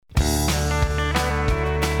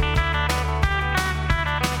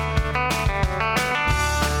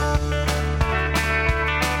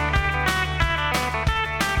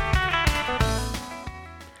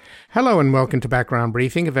Hello and welcome to Background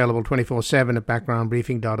Briefing, available 24/7 at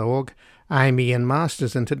backgroundbriefing.org. I'm Ian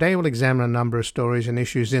Masters, and today we'll examine a number of stories and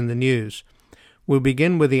issues in the news. We'll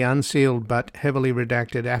begin with the unsealed but heavily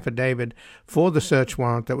redacted affidavit for the search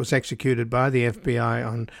warrant that was executed by the FBI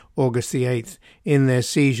on August the 8th in their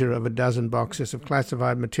seizure of a dozen boxes of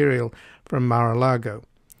classified material from Mar-a-Lago.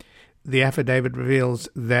 The affidavit reveals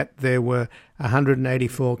that there were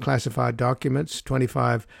 184 classified documents,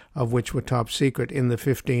 25 of which were top secret, in the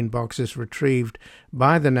 15 boxes retrieved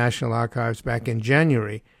by the National Archives back in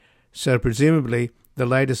January, so presumably the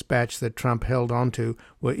latest batch that Trump held onto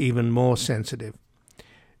were even more sensitive.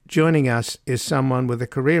 Joining us is someone with a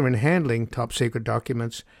career in handling top secret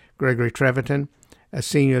documents, Gregory Treverton, a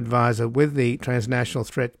senior advisor with the Transnational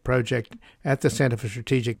Threat Project at the Center for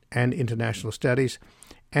Strategic and International Studies,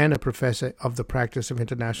 and a professor of the practice of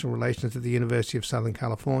international relations at the University of Southern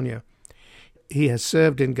California. He has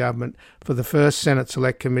served in government for the first Senate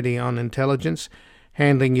Select Committee on Intelligence,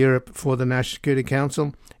 handling Europe for the National Security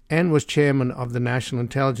Council, and was chairman of the National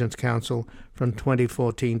Intelligence Council from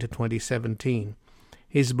 2014 to 2017.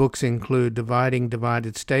 His books include Dividing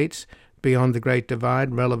Divided States, Beyond the Great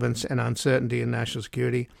Divide, Relevance and Uncertainty in National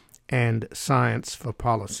Security, and Science for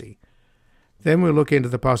Policy. Then we'll look into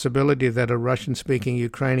the possibility that a Russian-speaking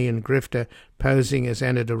Ukrainian grifter posing as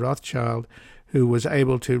Anna de Rothschild, who was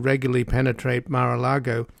able to regularly penetrate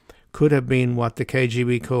Mar-a-Lago, could have been what the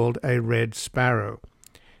KGB called a Red Sparrow.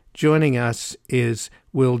 Joining us is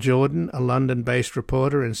Will Jordan, a London-based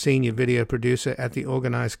reporter and senior video producer at the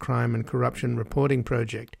Organised Crime and Corruption Reporting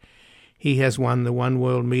Project. He has won the One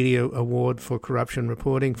World Media Award for Corruption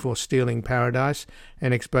Reporting for Stealing Paradise,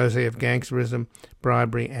 an expose of gangsterism,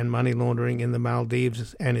 bribery and money laundering in the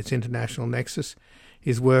Maldives and its international nexus.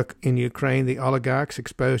 His work in Ukraine, The Oligarchs,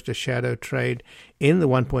 exposed a shadow trade in the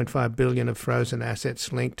 $1.5 billion of frozen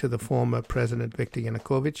assets linked to the former President Viktor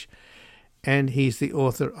Yanukovych. And he's the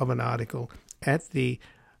author of an article at the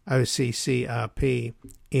OCCRP,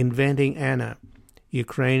 Inventing Anna,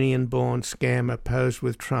 Ukrainian-born scammer posed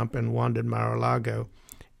with Trump and wandered Mar-a-Lago,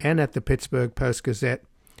 and at the Pittsburgh Post-Gazette,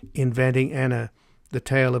 Inventing Anna, the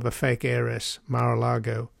tale of a fake heiress,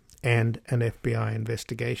 Mar-a-Lago, and an FBI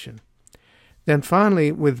investigation. Then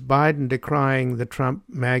finally, with Biden decrying the Trump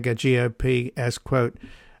MAGA GOP as, quote,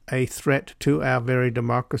 a threat to our very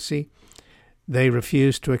democracy, they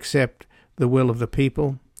refuse to accept the will of the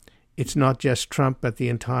people. It's not just Trump, but the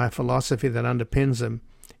entire philosophy that underpins them.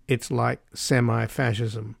 It's like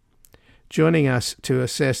semi-fascism. Joining us to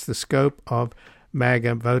assess the scope of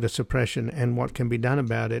MAGA voter suppression and what can be done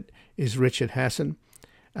about it is Richard Hasson,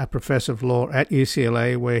 a professor of law at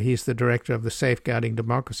UCLA, where he's the director of the Safeguarding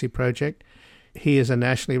Democracy Project. He is a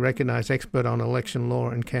nationally recognized expert on election law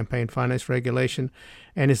and campaign finance regulation,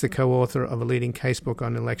 and is the co-author of a leading casebook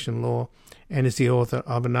on election law, and is the author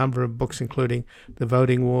of a number of books including The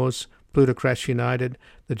Voting Wars, Plutocrats United,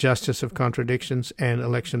 The Justice of Contradictions, and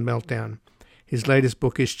Election Meltdown. His latest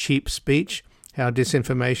book is Cheap Speech, How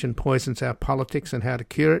Disinformation Poisons Our Politics and How to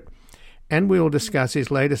Cure It. And we will discuss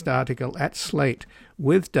his latest article at Slate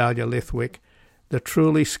with Dahlia Lithwick, the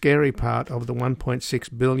truly scary part of the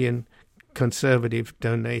 $1.6 billion conservative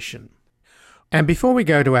donation. And before we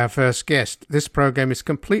go to our first guest, this program is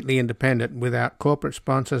completely independent without corporate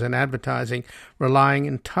sponsors and advertising, relying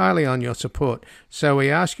entirely on your support. So we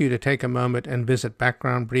ask you to take a moment and visit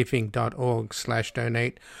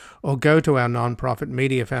backgroundbriefing.org/donate, or go to our nonprofit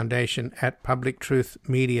media foundation at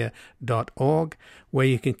publictruthmedia.org, where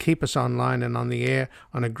you can keep us online and on the air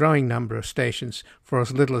on a growing number of stations for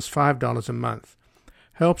as little as $5 a month.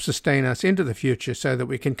 Help sustain us into the future so that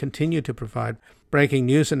we can continue to provide breaking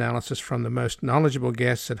news analysis from the most knowledgeable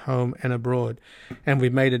guests at home and abroad. And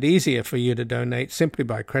we've made it easier for you to donate simply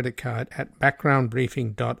by credit card at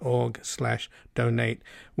backgroundbriefing.org/donate,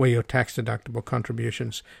 where your tax-deductible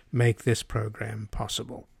contributions make this program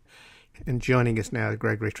possible. And joining us now is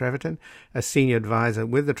Gregory Treverton, a senior advisor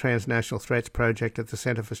with the Transnational Threats Project at the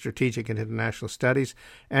Center for Strategic and International Studies,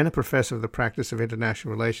 and a professor of the practice of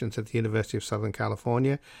international relations at the University of Southern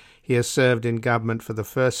California. He has served in government for the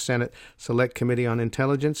first Senate Select Committee on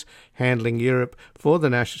Intelligence, handling Europe for the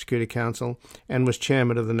National Security Council, and was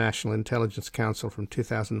chairman of the National Intelligence Council from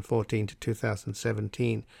 2014 to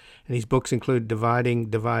 2017. And his books include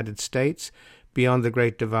Dividing Divided States, Beyond the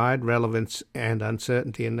Great Divide, Relevance and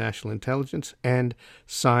Uncertainty in National Intelligence, and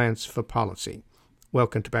Science for Policy.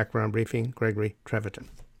 Welcome to Background Briefing, Gregory Treverton.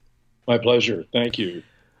 My pleasure. Thank you.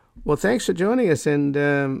 Well, thanks for joining us. And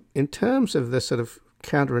in terms of the sort of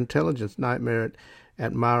counterintelligence nightmare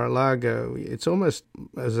at Mar-a-Lago, it's almost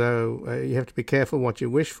as though you have to be careful what you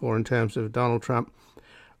wish for in terms of Donald Trump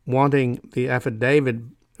wanting the affidavit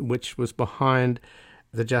which was behind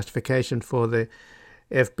the justification for the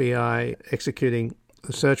FBI executing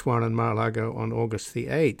the search warrant on Mar-a-Lago on August the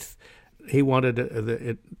 8th. He wanted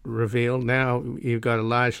it revealed. Now you've got a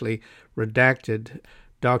largely redacted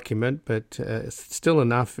document, but still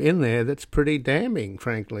enough in there that's pretty damning,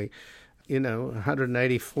 frankly.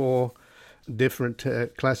 184 different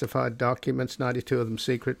classified documents, 92 of them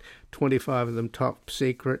secret, 25 of them top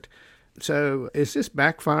secret. So is this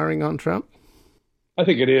backfiring on Trump? I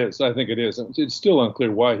think it is. It's still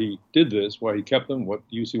unclear why he did this, why he kept them, what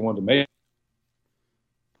use he wanted to make.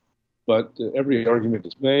 But every argument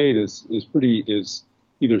that's made is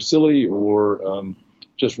either silly or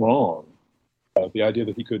just wrong. The idea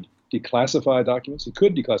that he could declassify documents,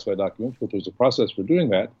 but there's a process for doing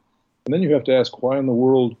that. And then you have to ask, why in the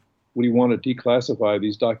world would he want to declassify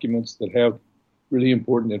these documents that have really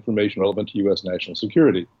important information relevant to U.S. national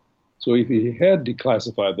security? So if he had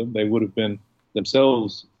declassified them, they would have been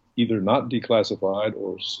themselves either not declassified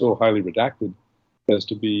or so highly redacted as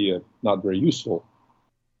to be not very useful.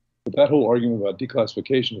 But that whole argument about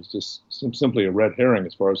declassification is just simply a red herring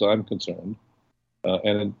as far as I'm concerned.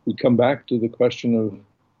 And we come back to the question of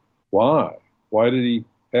why. Why did he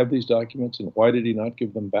have these documents, and why did he not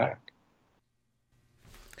give them back?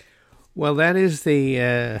 Well, that is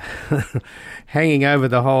the hanging over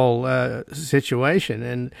the whole situation.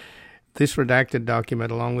 And this redacted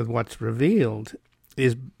document, along with what's revealed,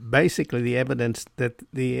 is basically the evidence that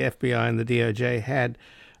the FBI and the DOJ had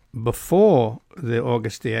before the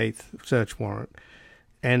August the 8th search warrant.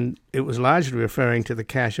 And it was largely referring to the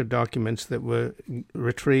cache of documents that were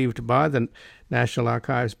retrieved by the National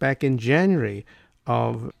Archives back in January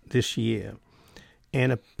of this year.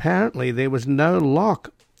 And apparently there was no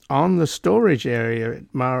lock on the storage area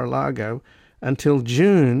at Mar-a-Lago until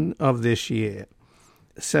June of this year.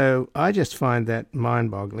 So I just find that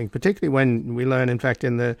mind-boggling, particularly when we learn, in fact,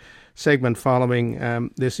 in the segment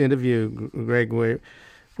following this interview, Greg,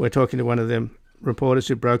 we're talking to one of the reporters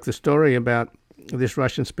who broke the story about this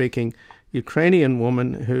Russian-speaking Ukrainian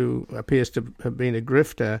woman who appears to have been a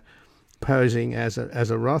grifter posing as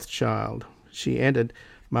a Rothschild. She entered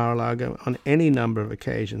Mar-a-Lago on any number of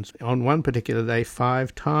occasions. On one particular day,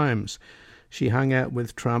 5 times, she hung out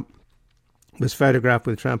with Trump, was photographed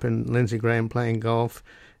with Trump and Lindsey Graham playing golf,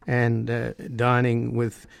 and dining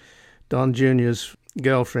with Don Jr.'s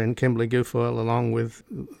girlfriend, Kimberly Guilfoyle, along with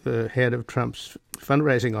the head of Trump's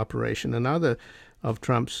fundraising operation and other of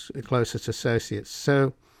Trump's closest associates.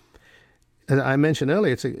 So, as I mentioned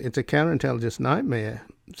earlier, it's a counterintelligence nightmare.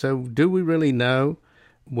 So do we really know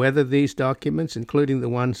whether these documents, including the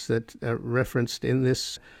ones that are referenced in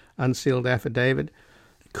this unsealed affidavit,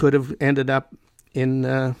 could have ended up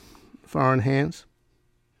in foreign hands?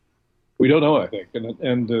 We don't know, I think.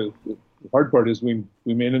 And the hard part is we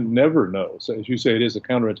may never know. So as you say, it is a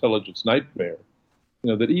counterintelligence nightmare.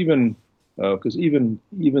 That even because even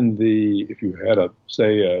if you had a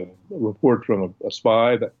report from a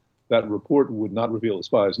spy, that report would not reveal the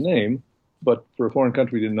spy's name, but for a foreign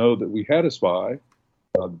country to know that we had a spy,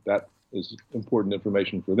 that is important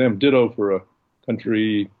information for them. Ditto for a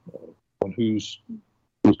country on whose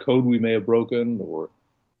code we may have broken, or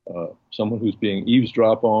someone who's being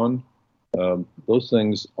eavesdropped on. Those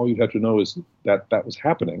things, all you'd have to know is that was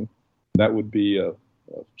happening. That would be a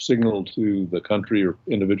signal to the country or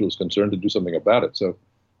individuals concerned to do something about it. So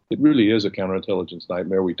it really is a counterintelligence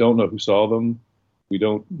nightmare. We don't know who saw them. We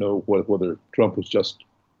don't know whether Trump was just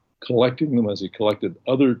collecting them as he collected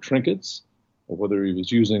other trinkets, or whether he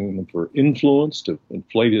was using them for influence to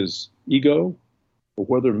inflate his ego, or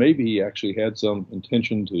whether maybe he actually had some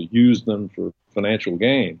intention to use them for financial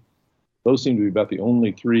gain. Those seem to be about the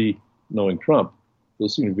only three, knowing Trump,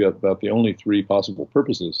 those seem to be about the only three possible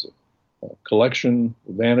purposes: collection,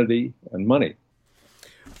 vanity, and money.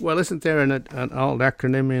 Well, isn't there an old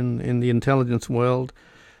acronym in the intelligence world,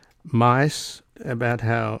 MICE, about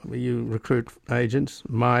how you recruit agents?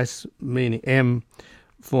 MICE meaning M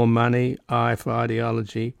for money, I for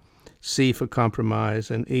ideology, C for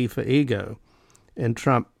compromise, and E for ego. And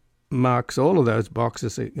Trump marks all of those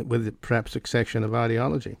boxes with perhaps a section of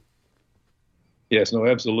ideology. Yes, no,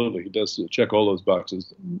 absolutely. He does check all those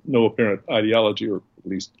boxes. No apparent ideology, or at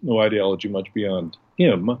least no ideology much beyond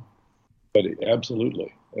him. But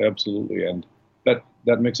absolutely. And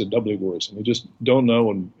that makes it doubly worse. And we just don't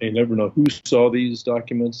know, and may never know, who saw these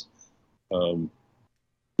documents. The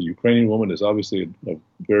Ukrainian woman is obviously a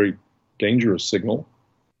very dangerous signal.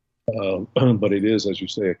 But it is, as you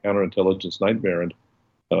say, a counterintelligence nightmare,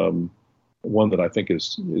 and one that I think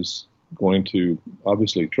is going to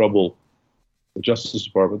obviously trouble the Justice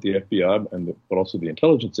Department, the FBI, but also the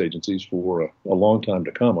intelligence agencies for a long time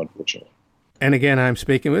to come, unfortunately. And again, I'm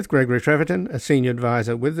speaking with Gregory Treverton, a senior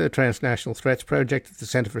advisor with the Transnational Threats Project at the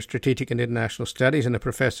Center for Strategic and International Studies and a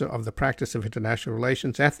professor of the practice of international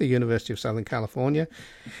relations at the University of Southern California.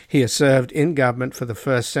 He has served in government for the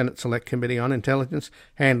first Senate Select Committee on Intelligence,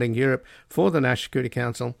 handling Europe for the National Security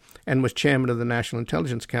Council, and was chairman of the National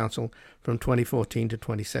Intelligence Council from 2014 to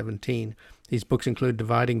 2017. His books include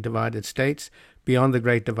Dividing Divided States, Beyond the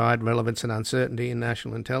Great Divide, Relevance and Uncertainty in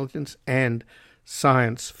National Intelligence, and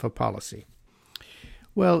Science for Policy.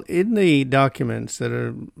 Well, in the documents that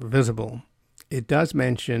are visible, it does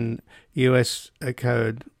mention U.S.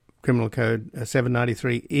 Criminal Code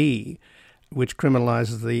 793E, which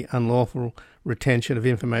criminalizes the unlawful retention of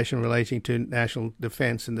information relating to national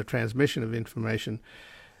defense and the transmission of information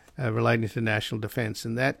relating to national defense.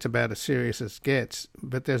 And that's about as serious as it gets.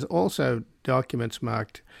 But there's also documents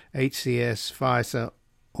marked HCS, FISA,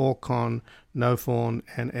 ORCON, NOFON,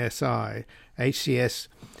 and SI. HCS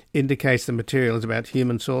indicates the material is about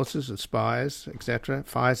human sources and spies, etc.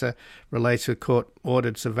 FISA relates to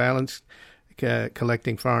court-ordered surveillance,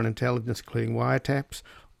 collecting foreign intelligence, including wiretaps.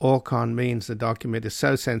 ORCON means the document is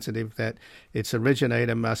so sensitive that its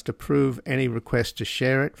originator must approve any request to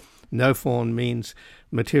share it. NOFON means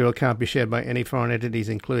material can't be shared by any foreign entities,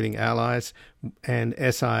 including allies. And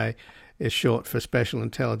SI is short for Special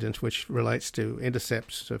Intelligence, which relates to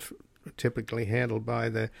intercepts typically handled by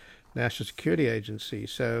the National Security Agency.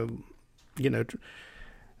 So,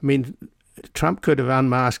 Trump could have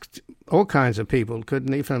unmasked all kinds of people,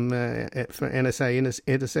 couldn't he, from for NSA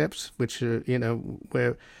intercepts, which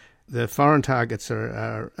where the foreign targets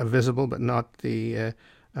are visible, but not the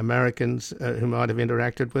Americans who might have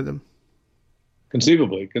interacted with them.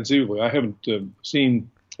 Conceivably, I haven't seen.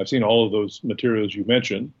 I've seen all of those materials you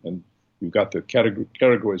mentioned, and you've got the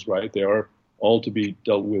categories right. They are all to be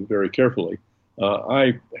dealt with very carefully.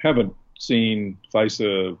 I haven't seen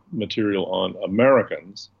FISA material on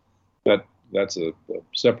Americans. That's a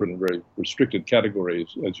separate and very restricted category,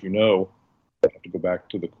 as you know. I have to go back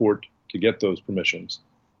to the court to get those permissions.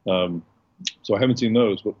 So I haven't seen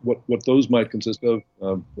those. But what those might consist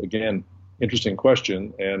of, again, interesting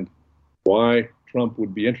question. And why Trump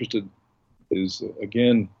would be interested is,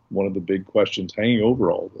 again, one of the big questions hanging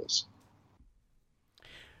over all this.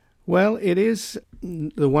 Well, it is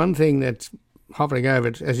the one thing that's hovering over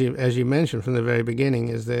it, as you mentioned from the very beginning,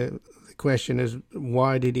 is the question is,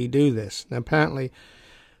 why did he do this? Now, apparently,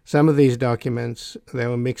 some of these documents, they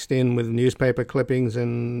were mixed in with newspaper clippings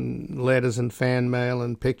and letters and fan mail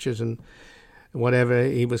and pictures and whatever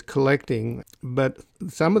he was collecting. But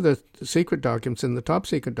some of the secret documents and the top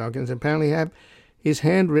secret documents apparently have his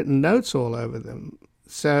handwritten notes all over them.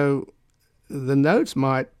 So the notes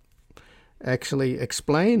might actually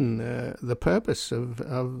explain the purpose of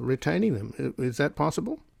retaining them. Is that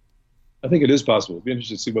possible? I think it is possible. It'd be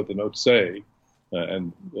interesting to see what the notes say,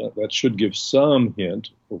 and that should give some hint,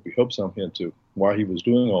 or we hope some hint, to why he was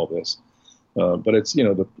doing all this. But it's,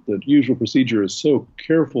 the usual procedure is so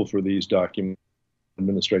careful for these documents,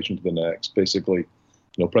 administration to the next. Basically,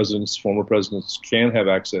 presidents, former presidents can have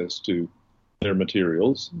access to their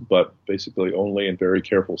materials, but basically only in very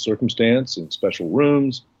careful circumstance, in special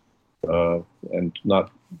rooms, and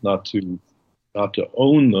not to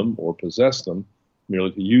own them or possess them, merely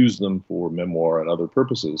to use them for memoir and other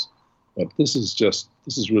purposes. But this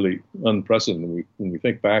is really unprecedented. When we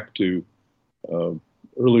think back to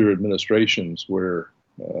earlier administrations where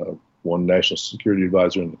one national security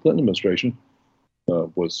advisor in the Clinton administration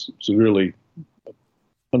was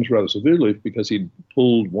punished rather severely because he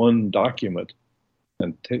pulled one document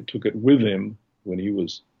and took it with him when he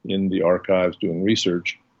was in the archives doing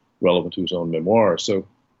research relevant to his own memoir. So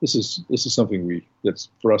this is something that's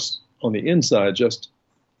for us on the inside just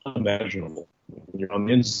unimaginable. When you're on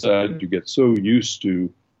the inside, you get so used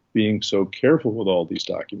to being so careful with all these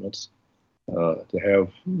documents. To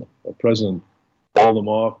have a president haul them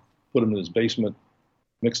off, put them in his basement,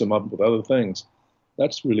 mix them up with other things,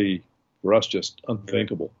 that's really, for us, just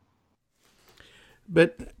unthinkable.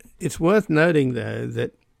 But it's worth noting, though,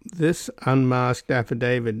 that this unmasked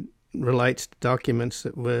affidavit relates to documents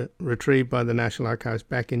that were retrieved by the National Archives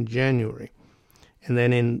back in January. And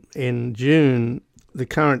then in June, the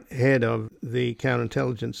current head of the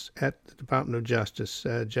counterintelligence at the Department of Justice,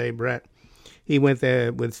 Jay Bratt, he went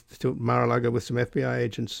there to Mar-a-Lago with some FBI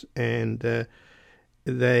agents, and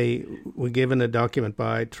they were given a document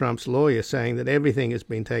by Trump's lawyer saying that everything has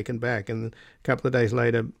been taken back. And a couple of days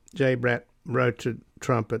later, Jay Bratt wrote to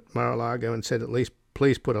Trump at Mar-a-Lago and said, at least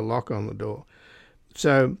please put a lock on the door.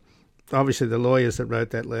 So obviously the lawyers that wrote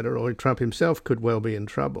that letter, or Trump himself, could well be in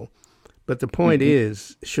trouble. But the point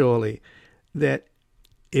is, surely, that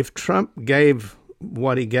if Trump gave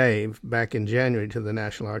what he gave back in January to the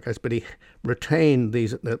National Archives, but he retained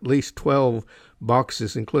these at least 12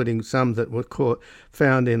 boxes, including some that were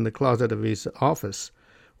found in the closet of his office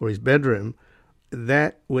or his bedroom.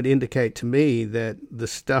 That would indicate to me that the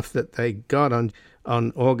stuff that they got on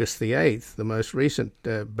August the 8th, the most recent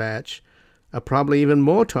batch, are probably even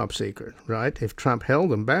more top secret, right, if Trump held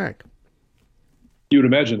them back. You would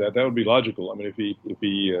imagine that. That would be logical. I mean,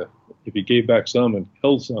 if he gave back some and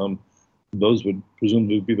held some, those would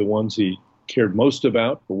presumably be the ones he cared most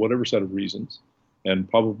about for whatever set of reasons, and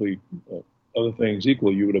probably other things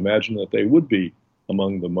equal. You would imagine that they would be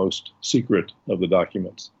among the most secret of the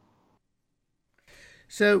documents.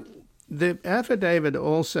 So the affidavit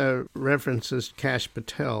also references Kash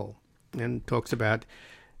Patel and talks about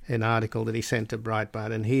an article that he sent to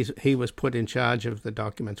Breitbart, and he was put in charge of the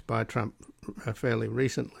documents by Trump fairly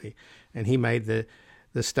recently, and he made the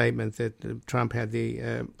statement that Trump had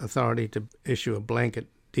the authority to issue a blanket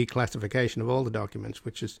declassification of all the documents,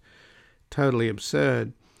 which is totally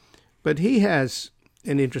absurd. But he has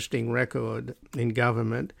an interesting record in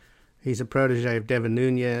government. He's a protege of Devin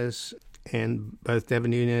Nunes, and both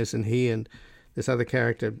Devin Nunes and he and this other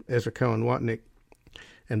character, Ezra Cohen Watnick,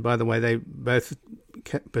 and by the way, they both,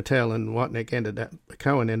 Patel and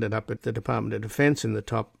Cohen ended up at the Department of Defense in the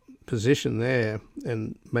top position there,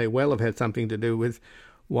 and may well have had something to do with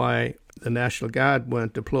why the National Guard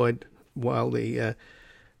weren't deployed while the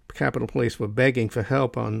Capitol Police were begging for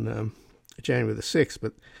help on January the 6th.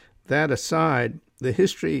 But that aside, the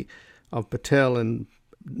history of Patel and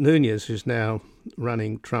Nunes, who's now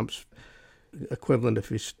running Trump's equivalent of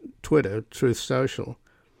his Twitter, Truth Social,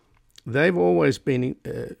 they've always been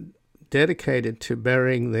dedicated to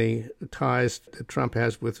burying the ties that Trump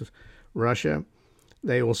has with Russia.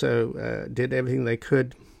 They also did everything they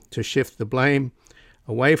could to shift the blame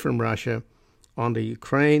away from Russia onto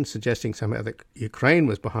Ukraine, suggesting somehow that Ukraine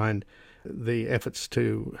was behind the efforts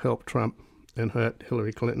to help Trump and hurt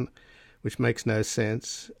Hillary Clinton, which makes no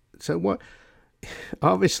sense. So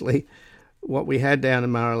obviously what we had down in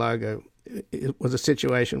Mar-a-Lago, it was a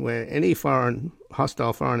situation where any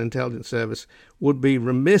hostile foreign intelligence service would be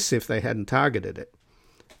remiss if they hadn't targeted it.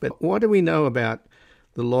 But what do we know about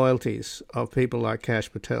the loyalties of people like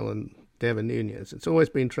Kash Patel and Devin Nunes? It's always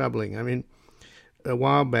been troubling. I mean, a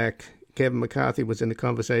while back, Kevin McCarthy was in a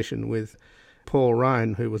conversation with Paul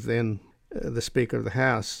Ryan, who was then the Speaker of the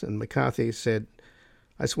House, and McCarthy said,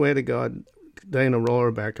 "I swear to God, Dana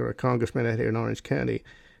Rohrabacher, a congressman out here in Orange County,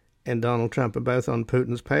 and Donald Trump are both on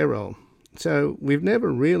Putin's payroll." So we've never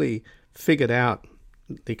really figured out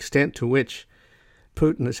the extent to which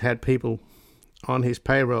Putin has had people on his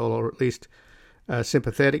payroll, or at least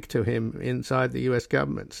sympathetic to him inside the U.S.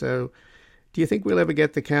 government. So do you think we'll ever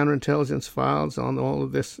get the counterintelligence files on all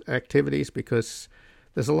of this activities? Because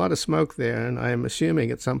there's a lot of smoke there, and I am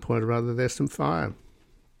assuming at some point or other there's some fire.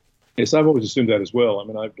 Yes, I've always assumed that as well. I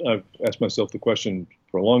mean, I've asked myself the question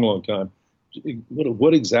for a long, long time.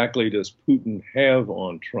 What exactly does Putin have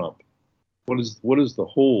on Trump? What is the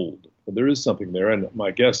hold? There is something there, and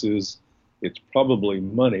my guess is it's probably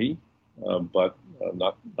money, but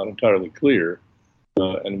not entirely clear.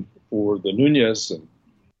 And for the Nunes and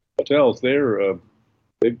Patels,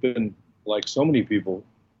 they've been, like so many people,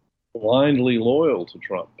 blindly loyal to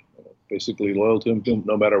Trump, basically loyal to him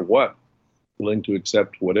no matter what, willing to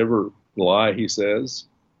accept whatever lie he says,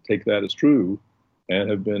 take that as true, and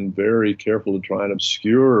have been very careful to try and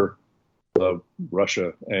obscure the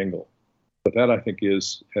Russia angle. But that, I think,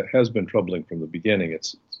 has been troubling from the beginning.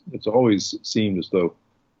 It's always seemed as though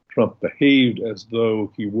Trump behaved as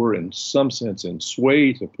though he were in some sense in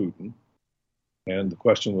sway to Putin. And the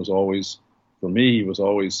question was always, for me,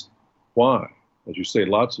 why? As you say,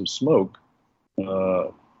 lots of smoke.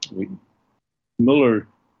 The Mueller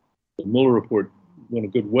report went a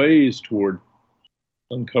good ways toward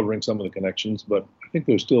uncovering some of the connections, but I think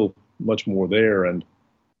there's still much more there, and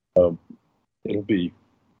it'll be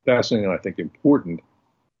fascinating and I think important.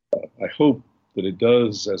 I hope that it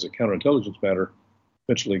does, as a counterintelligence matter,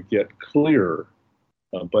 eventually get clearer.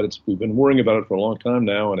 But we've been worrying about it for a long time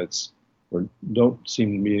now, and we don't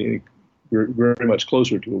seem to be very much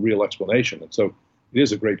closer to a real explanation. And so it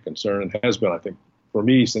is a great concern, and has been, I think, for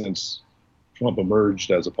me since Trump emerged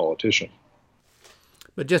as a politician.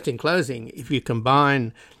 But just in closing, if you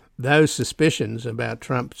combine those suspicions about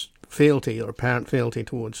Trump's fealty or apparent fealty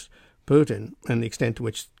towards Putin and the extent to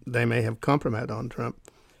which they may have compromised on Trump,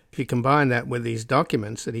 if you combine that with these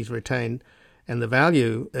documents that he's retained and the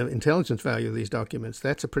value, intelligence value of these documents,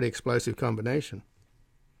 that's a pretty explosive combination.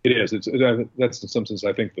 It is. That's in some sense,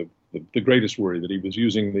 I think, the greatest worry, that he was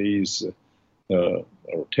using these, or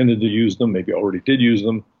tended to use them, maybe already did use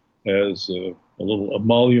them, as little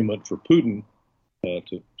emolument for Putin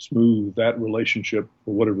to smooth that relationship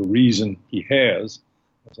for whatever reason he has.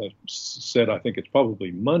 As I said, I think it's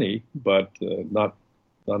probably money, but not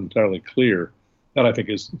entirely clear. That I think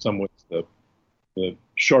is in some ways the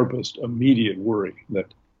sharpest immediate worry,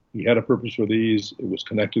 that he had a purpose for these. It was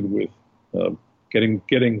connected with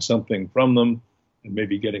getting something from them, and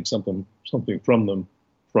maybe getting something from them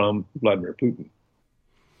from Vladimir Putin.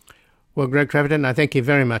 Well, Greg Treverton, I thank you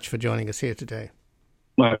very much for joining us here today.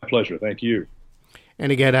 My pleasure. Thank you.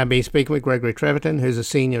 And again, I've been speaking with Gregory Treverton, who's a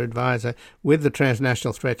senior advisor with the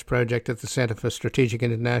Transnational Threats Project at the Center for Strategic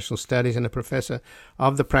and International Studies and a professor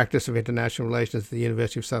of the practice of international relations at the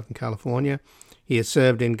University of Southern California. He has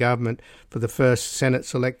served in government for the first Senate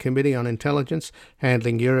Select Committee on Intelligence,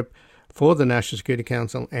 handling Europe for the National Security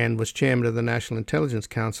Council, and was chairman of the National Intelligence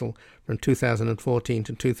Council from 2014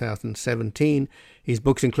 to 2017. His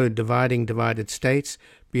books include Dividing Divided States,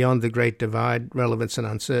 Beyond the Great Divide, Relevance and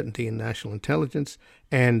Uncertainty in National Intelligence,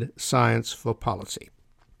 and Science for Policy.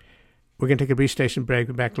 We're going to take a brief station break.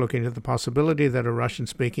 We're back looking at the possibility that a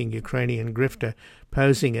Russian-speaking Ukrainian grifter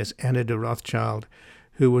posing as Anna de Rothschild,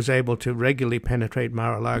 who was able to regularly penetrate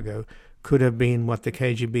Mar-a-Lago, could have been what the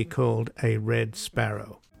KGB called a Red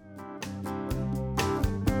Sparrow.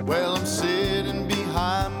 Well, I'm sitting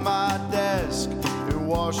behind my desk in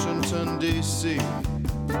Washington, D.C.,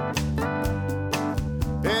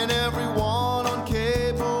 and everyone on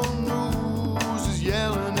cable news is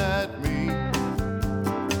yelling at me.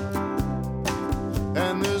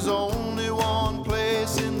 And there's only one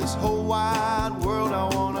place in this whole wide world I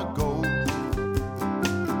want to go.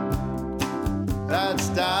 That's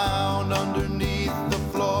down underneath the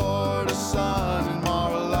Florida sun in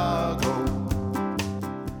Mar-a-Lago.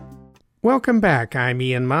 Welcome back. I'm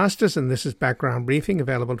Ian Masters, and this is Background Briefing,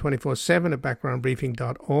 available 24/7 at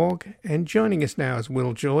backgroundbriefing.org. And joining us now is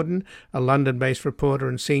Will Jordan, a London-based reporter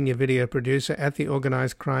and senior video producer at the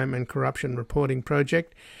Organised Crime and Corruption Reporting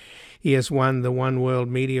Project. He has won the One World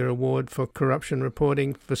Media Award for corruption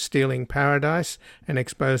reporting for Stealing Paradise, an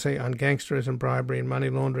expose on gangsterism, bribery and money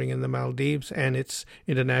laundering in the Maldives and its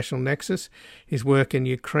international nexus. His work in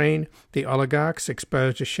Ukraine, The Oligarchs,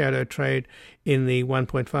 exposed a shadow trade in the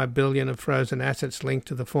 $1.5 billion of frozen assets linked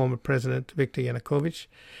to the former President Viktor Yanukovych.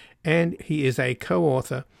 And he is a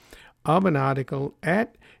co-author of an article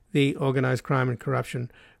at the Organised Crime and Corruption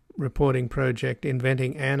Reporting Project,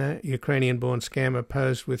 Inventing Anna, Ukrainian-born scammer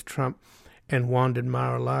posed with Trump and wandered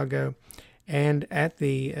Mar-a-Lago, and at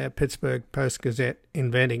the Pittsburgh Post-Gazette,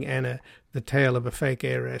 Inventing Anna, the tale of a fake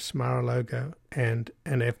heiress, Mar-a-Lago, and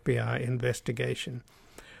an FBI investigation.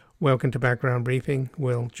 Welcome to Background Briefing,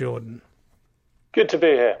 Will Jordan. Good to be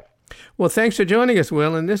here. Well, thanks for joining us,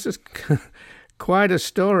 Will, and this is quite a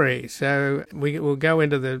story. So we will go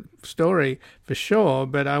into the story for sure,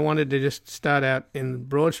 but I wanted to just start out in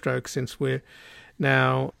broad strokes, since we're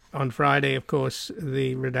now on Friday, of course,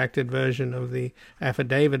 the redacted version of the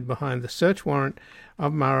affidavit behind the search warrant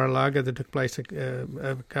of Mar-a-Lago that took place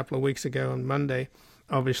a couple of weeks ago on Monday.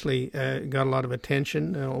 Obviously got a lot of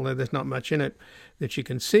attention, although there's not much in it that you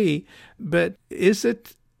can see. But is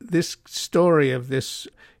it this story of this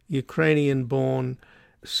Ukrainian-born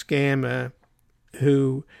scammer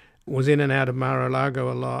who was in and out of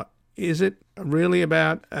Mar-a-Lago a lot, is it really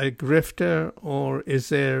about a grifter, or is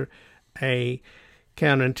there a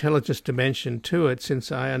counterintelligence dimension to it,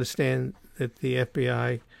 since I understand that the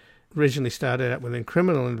FBI originally started out with a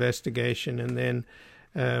criminal investigation, and then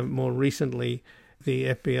more recently the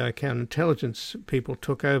FBI counterintelligence people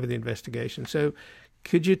took over the investigation. So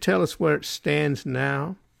could you tell us where it stands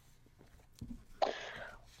now?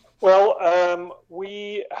 Well,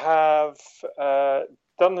 we have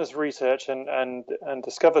done this research and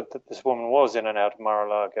discovered that this woman was in and out of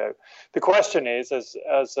Mar-a-Lago. The question is, as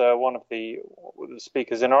one of the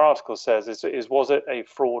speakers in our article says, is was it a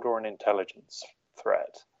fraud or an intelligence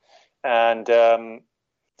threat? And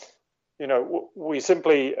we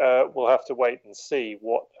simply will have to wait and see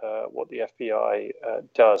what the FBI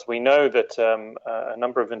does. We know that a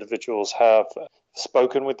number of individuals have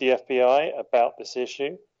spoken with the FBI about this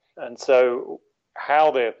issue. And so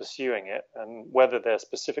how they're pursuing it, and whether they're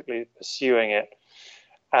specifically pursuing it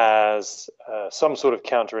as some sort of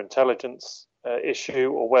counterintelligence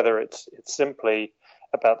issue, or whether it's simply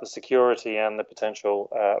about the security and the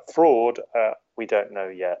potential fraud, we don't know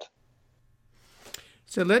yet.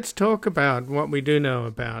 So let's talk about what we do know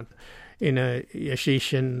about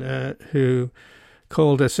Yashishin, who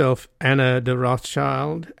called herself Anna de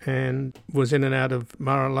Rothschild and was in and out of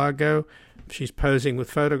Mar-a-Lago. She's posing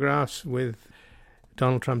with photographs with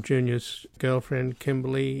Donald Trump Jr.'s girlfriend,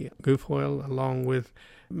 Kimberly Guilfoyle, along with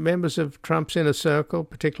members of Trump's inner circle,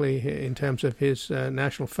 particularly in terms of his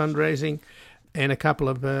national fundraising, and a couple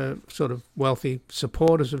of sort of wealthy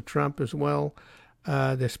supporters of Trump as well.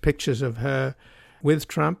 There's pictures of her with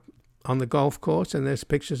Trump on the golf course, and there's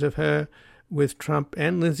pictures of her with Trump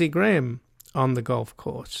and Lindsey Graham on the golf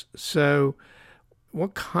course. So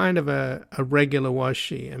what kind of a regular was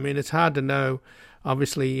she? I mean, it's hard to know.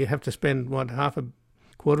 Obviously, you have to spend,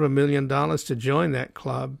 $250,000 to join that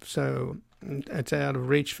club. So it's out of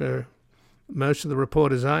reach for most of the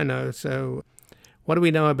reporters I know. So what do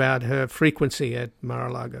we know about her frequency at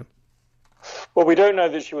Mar-a-Lago? Well, we don't know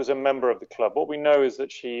that she was a member of the club. What we know is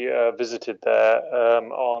that she visited there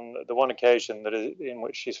on the one occasion in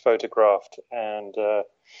which she's photographed and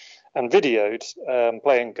videoed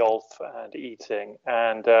playing golf and eating.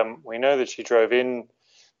 And we know that she drove in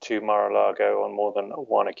to Mar-a-Lago on more than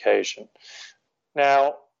one occasion.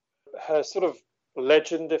 Now, her sort of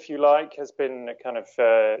legend, if you like, has been kind of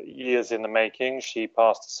years in the making. She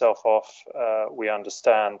passed herself off, we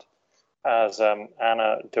understand, as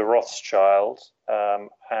Anna de Rothschild,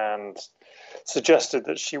 and suggested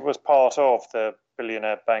that she was part of the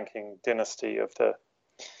billionaire banking dynasty of the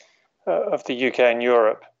UK and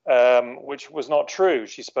Europe, which was not true.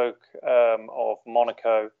 She spoke of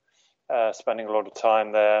Monaco, spending a lot of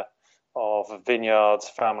time there, of vineyards,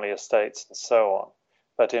 family estates, and so on.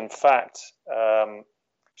 But in fact,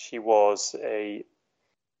 she was a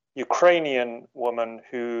Ukrainian woman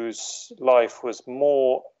whose life was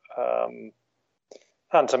more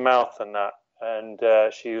hand-to-mouth than that. And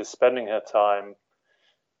she was spending her time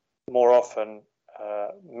more often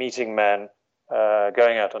meeting men,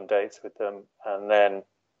 going out on dates with them, and then,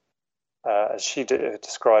 as she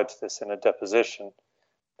describes this in a deposition,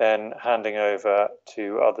 then handing over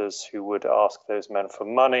to others who would ask those men for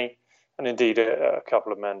money. And indeed, a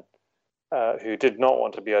couple of men who did not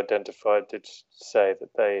want to be identified did say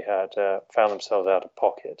that they had found themselves out of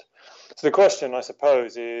pocket. So the question, I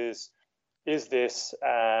suppose, is this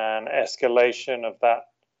an escalation of that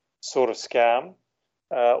sort of scam,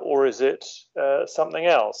 or is it something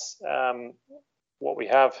else? What we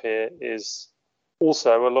have here is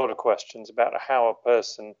also a lot of questions about how a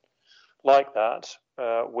person like that,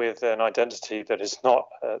 with an identity that is not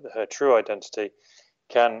her true identity,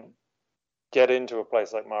 can get into a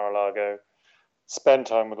place like Mar-a-Lago, spend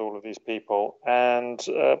time with all of these people, and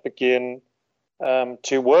begin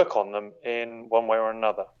to work on them in one way or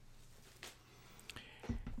another.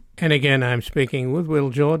 And again, I'm speaking with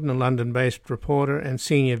Will Jordan, a London-based reporter and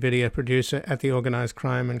senior video producer at the Organised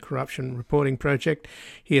Crime and Corruption Reporting Project.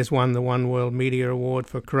 He has won the One World Media Award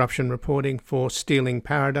for corruption reporting for Stealing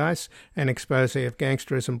Paradise, an expose of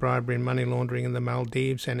gangsterism, bribery and money laundering in the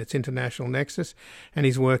Maldives and its international nexus. And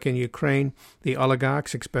his work in Ukraine, the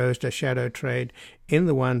oligarchs exposed a shadow trade in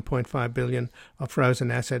the $1.5 billion of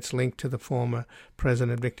frozen assets linked to the former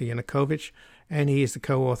President Viktor Yanukovych. And he is the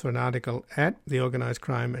co-author of an article at the Organised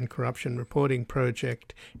Crime and Corruption Reporting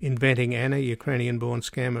Project, Inventing Anna, Ukrainian-born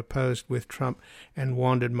scammer posed with Trump and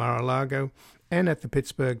wandered Mar-a-Lago, and at the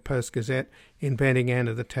Pittsburgh Post-Gazette, Inventing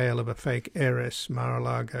Anna, the Tale of a Fake Heiress,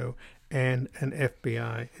 Mar-a-Lago, and an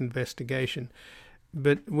FBI investigation.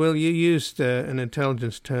 But, Will, you used an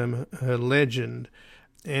intelligence term, her legend,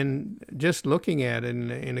 and just looking at it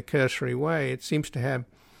in a cursory way, it seems to have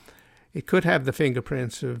it could have the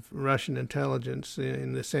fingerprints of Russian intelligence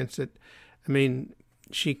in the sense that, I mean,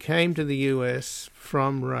 she came to the U.S.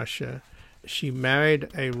 from Russia. She married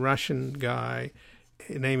a Russian guy.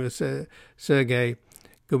 His name is Sergei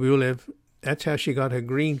Gubulev. That's how she got her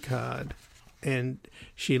green card. And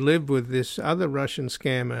she lived with this other Russian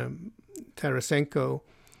scammer, Tarasenko.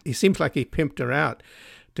 He seems like he pimped her out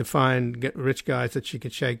to find rich guys that she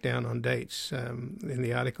could shake down on dates. In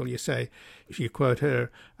the article you say, if you quote her,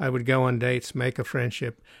 I would go on dates, make a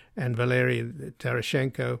friendship, and Valery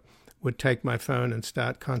Tarashenko would take my phone and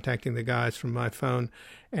start contacting the guys from my phone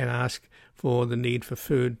and ask for the need for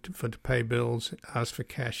food, to pay bills, ask for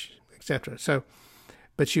cash, etc. So,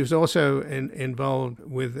 but she was also involved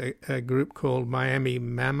with a group called Miami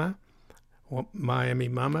Mama,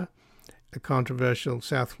 a controversial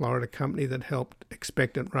South Florida company that helped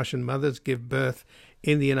expectant Russian mothers give birth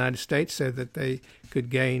in the United States so that they could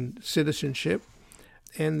gain citizenship.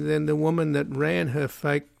 And then the woman that ran her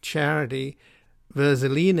fake charity,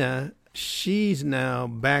 Verzalina, she's now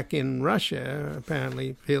back in Russia,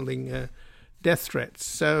 apparently fielding death threats.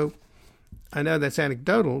 So I know that's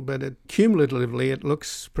anecdotal, but cumulatively it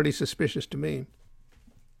looks pretty suspicious to me.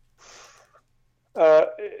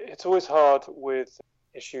 It's always hard with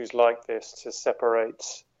issues like this to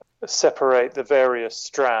separate the various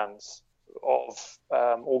strands of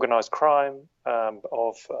organized crime,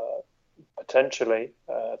 of potentially,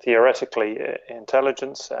 theoretically,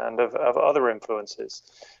 intelligence, and of other influences.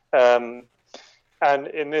 And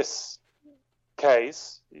in this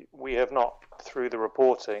case, we have not, through the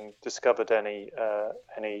reporting, discovered any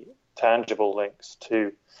tangible links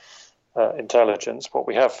to intelligence. What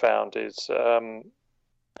we have found is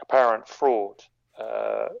apparent fraud,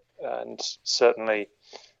 and certainly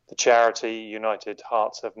the charity United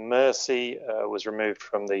Hearts of Mercy was removed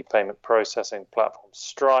from the payment processing platform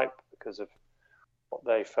Stripe because of what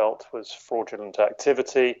they felt was fraudulent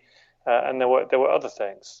activity, and there were other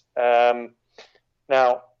things.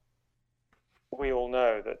 Now, we all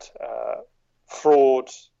know that fraud,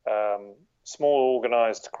 small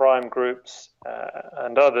organised crime groups,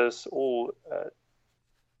 and others all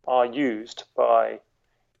are used by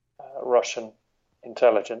Russian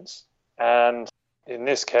intelligence, and in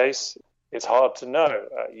this case, it's hard to know.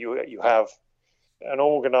 You have an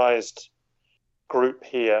organised group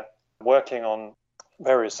here working on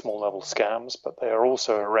various small-level scams, but they are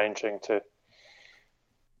also arranging to.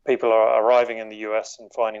 People are arriving in the US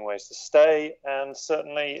and finding ways to stay, and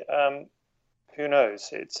certainly, who knows?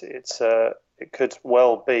 It could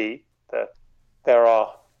well be that there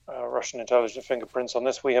are Russian intelligence fingerprints on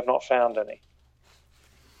this. We have not found any.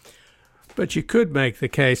 But you could make the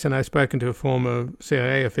case, and I've spoken to former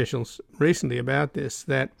CIA officials recently about this,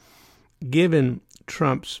 that given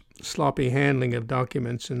Trump's sloppy handling of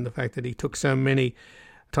documents and the fact that he took so many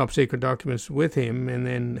top-secret documents with him and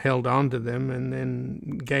then held on to them and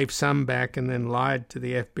then gave some back and then lied to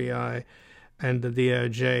the FBI and the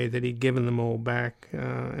DOJ that he'd given them all back,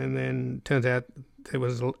 and then turns out there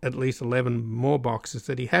was at least 11 more boxes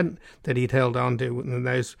that he'd held on to, and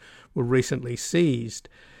those were recently seized.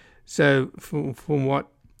 So from what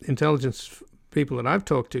intelligence people that I've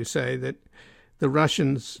talked to say, that the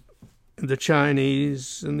Russians, the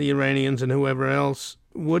Chinese and the Iranians and whoever else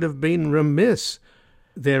would have been remiss,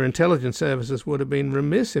 their intelligence services would have been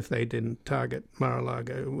remiss if they didn't target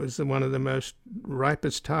Mar-a-Lago. It was one of the most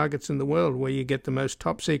ripest targets in the world, where you get the most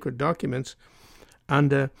top-secret documents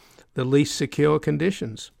under the least secure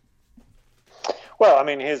conditions. Well, I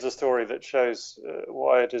mean, here's a story that shows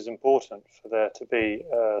why it is important for there to be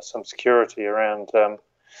some security around the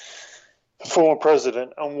former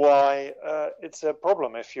president, and why it's a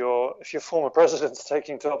problem if your former president's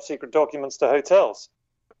taking top secret documents to hotels.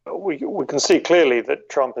 We can see clearly that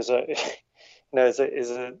Trump is a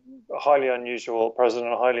highly unusual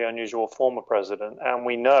president, a highly unusual former president, and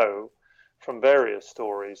we know from various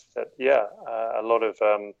stories that a lot of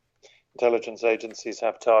intelligence agencies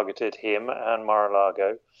have targeted him and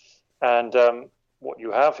Mar-a-Lago, and what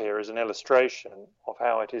you have here is an illustration of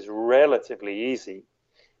how it is relatively easy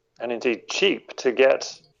and indeed cheap to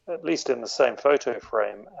get, at least in the same photo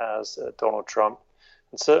frame as Donald Trump,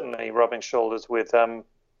 and certainly rubbing shoulders with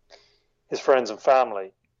his friends and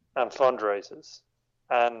family and fundraisers.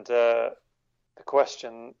 And the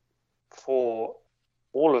question for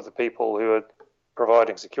all of the people who are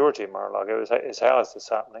providing security in Mar-a-Lago is how is this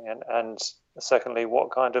happening? And secondly,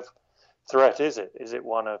 what kind of threat is it? Is it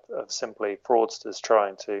one of simply fraudsters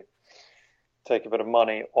trying to take a bit of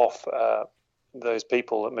money off those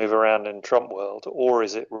people that move around in Trump world, or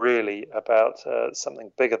is it really about something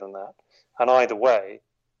bigger than that? And either way,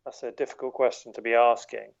 that's a difficult question to be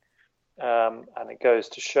asking. And it goes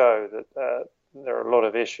to show that there are a lot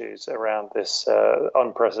of issues around this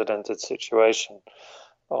unprecedented situation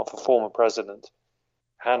of a former president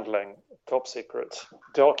handling top secret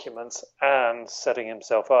documents and setting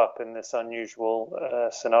himself up in this unusual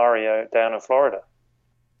scenario down in Florida.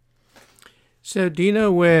 So do you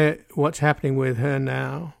know what's happening with her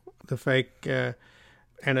now, the fake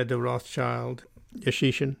Anna de Rothschild,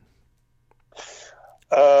 Yashishin?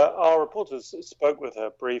 Our reporters spoke with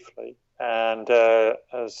her briefly, and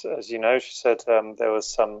as you know, she said there was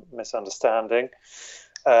some misunderstanding.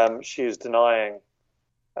 She is denying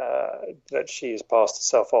that she has passed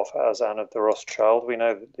herself off as Anna de Rothschild. We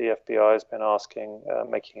know that the FBI has been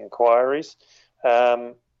making inquiries,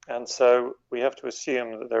 and so we have to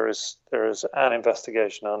assume that there is an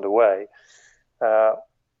investigation underway.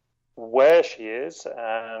 Where she is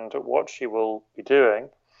and what she will be doing.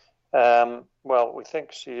 Well, we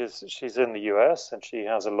think she's in the US and she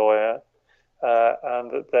has a lawyer,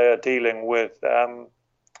 and that they are dealing with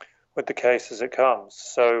the case as it comes.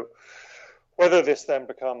 So whether this then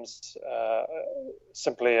becomes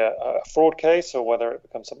simply a fraud case or whether it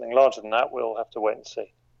becomes something larger than that, we'll have to wait and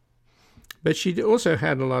see. But she also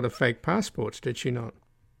had a lot of fake passports, did she not?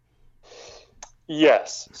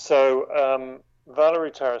 Yes. So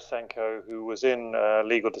Valery Tarasenko, who was in a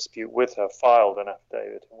legal dispute with her, filed an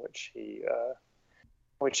affidavit in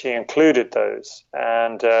which he included those,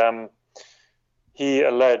 and he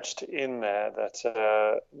alleged in there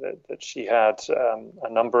that she had a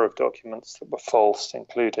number of documents that were false,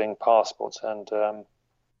 including passports, and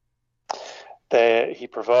he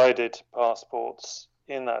provided passports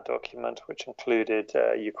in that document which included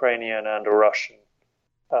a Ukrainian and a Russian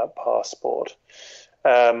passport.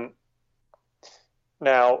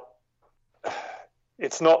 Now,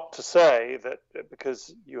 it's not to say that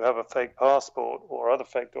because you have a fake passport or other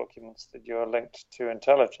fake documents that you're linked to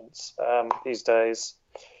intelligence. These days,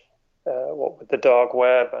 what with the dark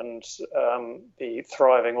web and the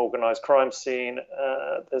thriving organized crime scene,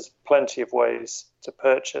 there's plenty of ways to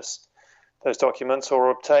purchase those documents or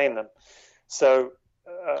obtain them. So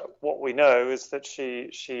what we know is that she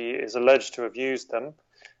is alleged to have used them,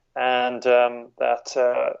 and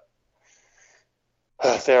that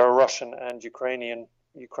there are Russian and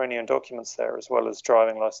Ukrainian documents there, as well as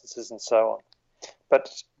driving licenses and so on. But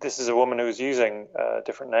this is a woman who was using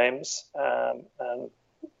different names and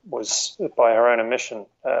was, by her own admission,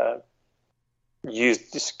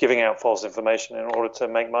 just giving out false information in order to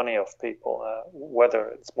make money off people. Whether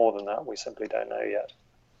it's more than that, we simply don't know yet.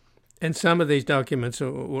 And some of these documents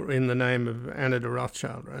were in the name of Anna de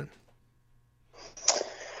Rothschild, right?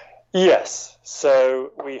 Yes.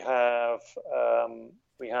 So we have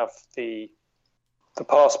the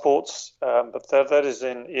passports, but that is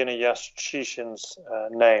in Inna Yashchishin's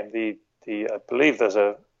name. I believe there's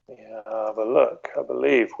a. Have a look. I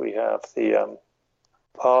believe we have the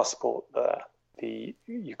passport there, the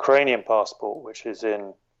Ukrainian passport, which is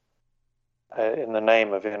in the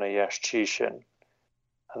name of Inna Yashchishin,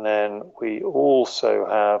 and then we also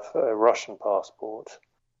have a Russian passport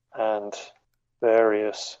and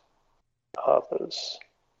various others.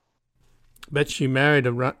 But she married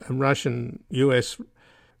a Russian U.S.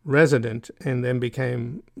 resident and then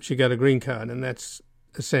she got a green card, and that's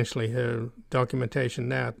essentially her documentation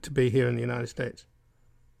now to be here in the United States.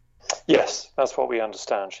 Yes, that's what we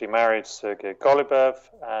understand. She married Sergei Golubev,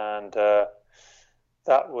 and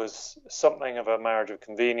that was something of a marriage of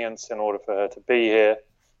convenience in order for her to be here.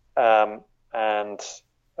 And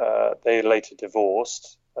they later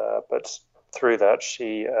divorced, but through that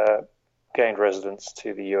she gained residence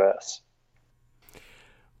to the U.S.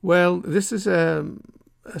 Well, this is a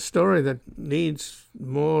story that needs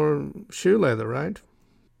more shoe leather, right?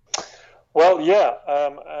 Well, yeah.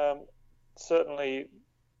 Certainly,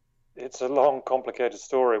 it's a long, complicated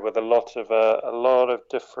story with a lot of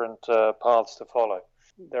different paths to follow.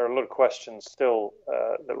 There are a lot of questions still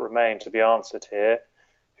that remain to be answered here.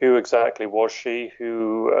 Who exactly was she?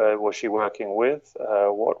 Who was she working with?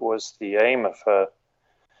 What was the aim of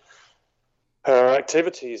her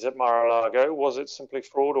activities at Mar-a-Lago? Was it simply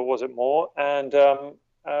fraud, or was it more? And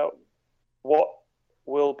what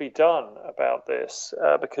will be done about this?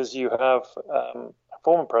 Because you have a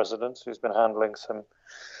former president who's been handling some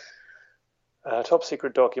top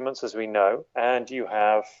secret documents, as we know, and you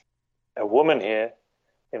have a woman here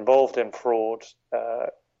involved in fraud,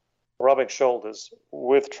 rubbing shoulders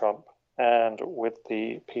with Trump and with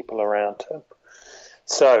the people around him.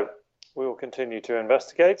 So we will continue to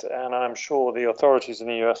investigate, and I'm sure the authorities in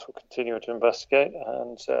the US will continue to investigate,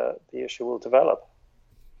 and the issue will develop.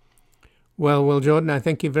 Well, Will Jordan, I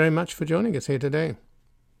thank you very much for joining us here today.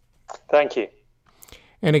 Thank you.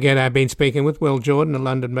 And again, I've been speaking with Will Jordan, a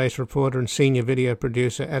London-based reporter and senior video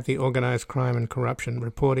producer at the Organised Crime and Corruption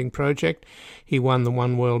Reporting Project. He won the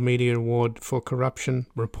One World Media Award for Corruption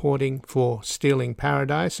Reporting for Stealing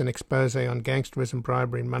Paradise, an expose on gangsterism,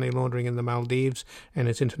 bribery and money laundering in the Maldives and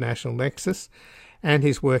its international nexus. And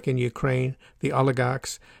his work in Ukraine, the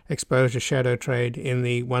oligarchs, exposure shadow trade in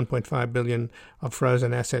the $1.5 billion of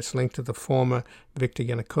frozen assets linked to the former Viktor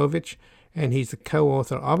Yanukovych. And he's the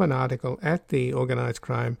co-author of an article at the Organized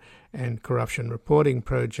Crime and Corruption Reporting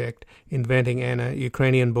Project, Inventing Anna,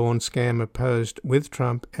 Ukrainian-born scammer posed with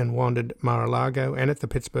Trump and wanted Mar-a-Lago, and at the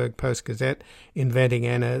Pittsburgh Post-Gazette, Inventing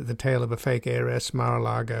Anna, the tale of a fake heiress,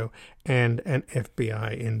 Mar-a-Lago, and an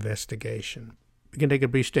FBI investigation. We can take a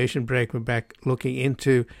brief station break. We're back looking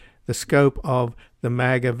into the scope of the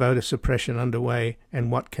MAGA voter suppression underway and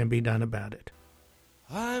what can be done about it.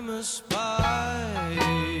 I'm a spy.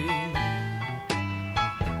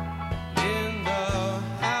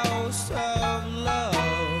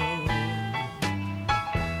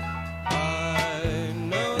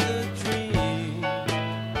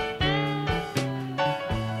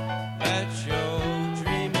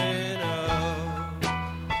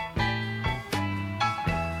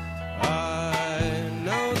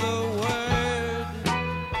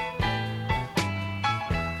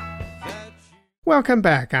 Welcome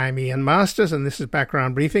back. I'm Ian Masters, and this is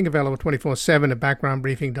Background Briefing, available 24/7 at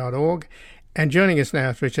backgroundbriefing.org. And joining us now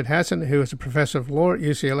is Richard Hasson, who is a professor of law at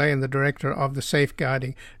UCLA and the director of the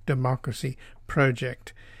Safeguarding Democracy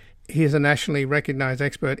Project. He is a nationally recognized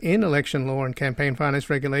expert in election law and campaign finance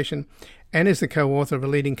regulation, and is the co-author of a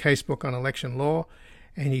leading casebook on election law.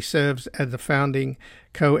 And he serves as the founding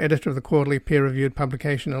co-editor of the quarterly peer-reviewed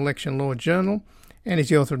publication Election Law Journal, and he's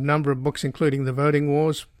the author of a number of books, including The Voting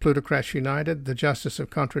Wars, Plutocrats United, The Justice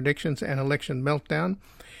of Contradictions, and Election Meltdown.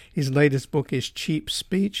 His latest book is Cheap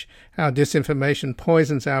Speech, How Disinformation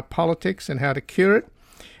Poisons Our Politics and How to Cure It.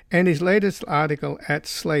 And his latest article at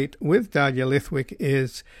Slate with Dahlia Lithwick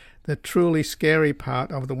is The Truly Scary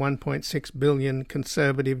Part of the $1.6 billion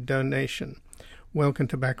Conservative Donation. Welcome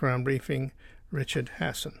to Background Briefing, Richard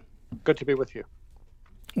Hasson. Good to be with you.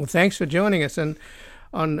 Well, thanks for joining us. And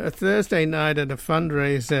on a Thursday night at a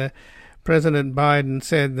fundraiser, President Biden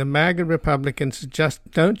said the MAGA Republicans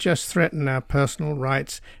don't just threaten our personal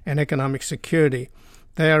rights and economic security.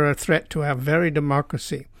 They are a threat to our very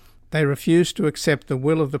democracy. They refuse to accept the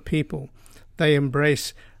will of the people. They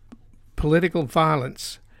embrace political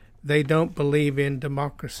violence. They don't believe in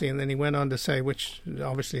democracy. And then he went on to say, which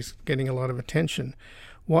obviously is getting a lot of attention,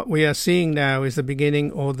 what we are seeing now is the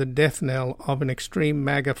beginning or the death knell of an extreme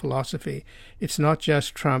MAGA philosophy. It's not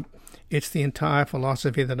just Trump. It's the entire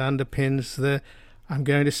philosophy that underpins I'm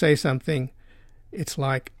going to say something, it's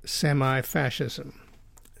like semi-fascism.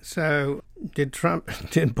 So did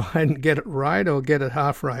Biden get it right or get it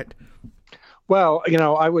half right? Well,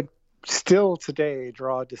 I would still today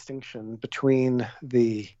draw a distinction between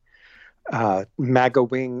the MAGA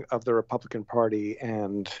wing of the Republican Party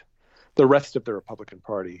and the rest of the Republican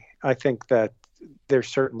Party. I think that there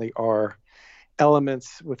certainly are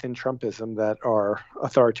elements within Trumpism that are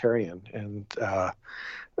authoritarian, and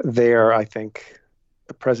there I think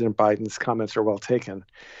President Biden's comments are well taken.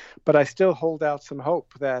 But I still hold out some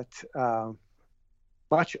hope that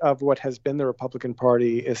much of what has been the Republican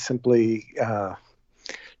Party is simply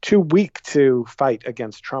too weak to fight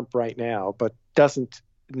against Trump right now, but doesn't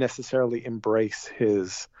necessarily embrace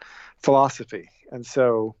his philosophy. And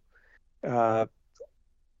so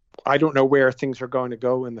I don't know where things are going to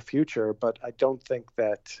go in the future, but I don't think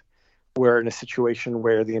that we're in a situation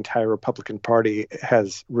where the entire Republican Party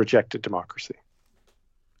has rejected democracy.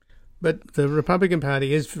 But the Republican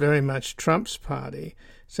Party is very much Trump's party.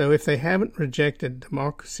 So if they haven't rejected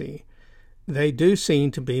democracy, they do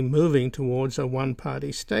seem to be moving towards a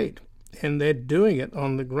one-party state. And they're doing it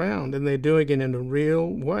on the ground, and they're doing it in a real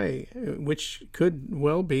way, which could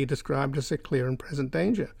well be described as a clear and present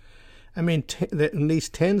danger. I mean, at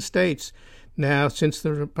least 10 states now, since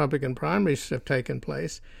the Republican primaries have taken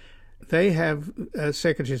place, they have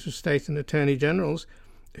secretaries of state and attorney generals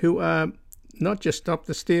who are not just Stop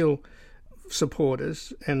the Steal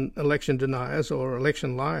supporters and election deniers, or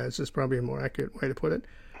election liars is probably a more accurate way to put it.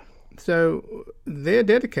 So they're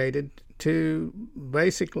dedicated to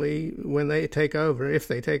basically, when they take over, if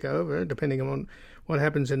they take over, depending on what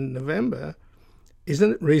happens in November,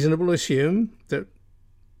 isn't it reasonable to assume that,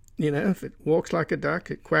 if it walks like a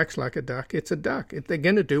duck, it quacks like a duck, it's a duck. They're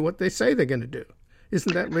going to do what they say they're going to do.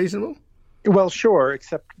 Isn't that reasonable? Well, sure,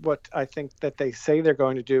 except what I think that they say they're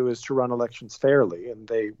going to do is to run elections fairly, and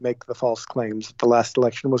they make the false claims that the last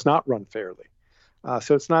election was not run fairly.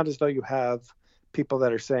 So it's not as though you have people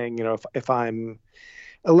that are saying, if I'm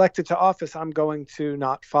elected to office, I'm going to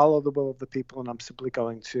not follow the will of the people, and I'm simply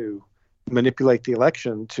going to manipulate the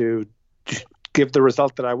election to give the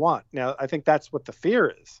result that I want. Now, I think that's what the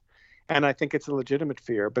fear is. And I think it's a legitimate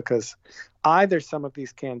fear, because either some of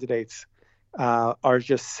these candidates are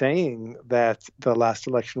just saying that the last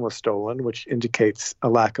election was stolen, which indicates a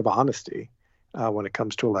lack of honesty when it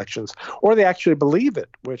comes to elections, or they actually believe it,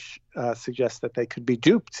 which suggests that they could be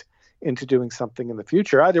duped into doing something in the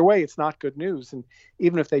future. Either way, it's not good news. And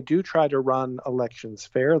even if they do try to run elections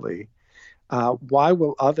fairly, why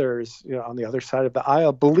will others, on the other side of the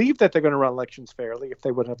aisle, believe that they're going to run elections fairly if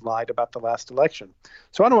they would have lied about the last election?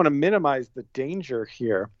 So I don't want to minimize the danger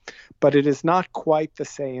here, but it is not quite the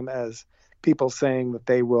same as people saying that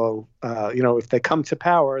they will, if they come to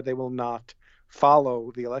power, they will not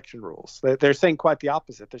follow the election rules. They're saying quite the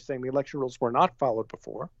opposite. They're saying the election rules were not followed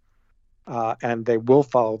before, and they will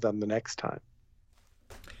follow them the next time.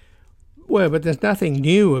 Well, but there's nothing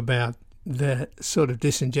new about the sort of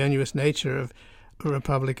disingenuous nature of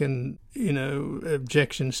Republican,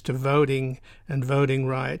 objections to voting and voting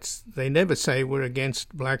rights. They never say we're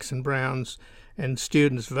against blacks and browns and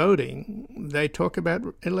students voting. They talk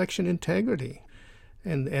about election integrity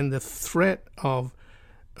and the threat of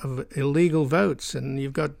illegal votes. And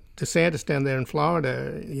you've got DeSantis down there in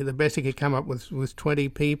Florida, the best he could come up with was 20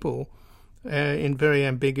 people in very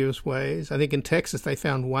ambiguous ways. I think in Texas they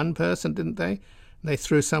found one person, didn't they? They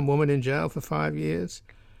threw some woman in jail for 5 years.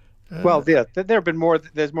 Well, yeah, there have been more.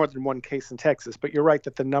 There's more than one case in Texas, but you're right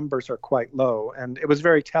that the numbers are quite low. And it was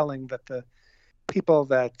very telling that the people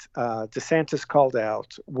that DeSantis called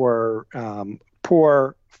out were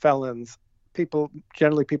poor felons,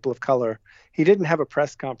 generally people of color. He didn't have a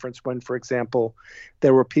press conference when, for example,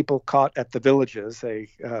 there were people caught at the Villages, a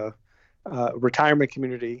retirement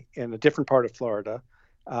community in a different part of Florida,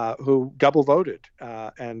 who double voted.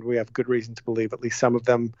 And we have good reason to believe at least some of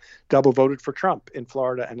them double voted for Trump in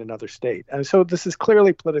Florida and another state. And so this is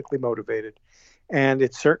clearly politically motivated. And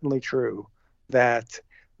it's certainly true that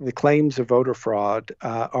the claims of voter fraud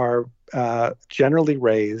are generally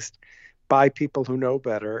raised by people who know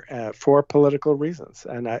better for political reasons.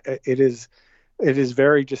 And it is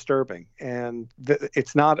very disturbing. And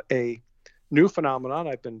it's not a new phenomenon.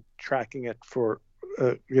 I've been tracking it for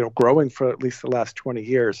growing for at least the last 20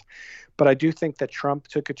 years. But I do think that Trump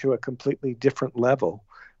took it to a completely different level.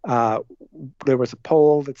 There was a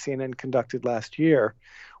poll that CNN conducted last year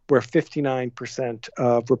where 59%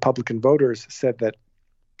 of Republican voters said that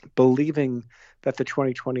believing that the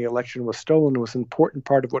 2020 election was stolen was an important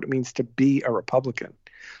part of what it means to be a Republican.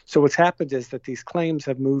 So what's happened is that these claims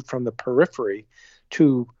have moved from the periphery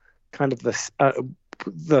to kind of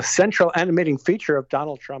the central animating feature of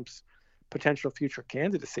Donald Trump's potential future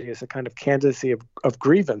candidacy is a kind of candidacy of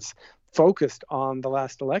grievance focused on the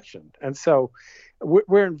last election. And so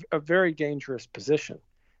we're in a very dangerous position.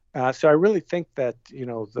 So I really think that,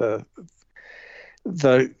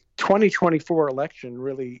 the 2024 election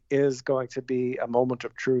really is going to be a moment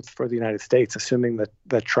of truth for the United States, assuming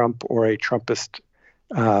that Trump or a Trumpist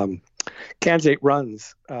candidate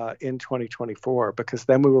runs in 2024, because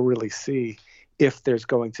then we will really see if there's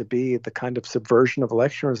going to be the kind of subversion of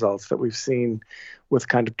election results that we've seen with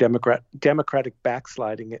kind of democratic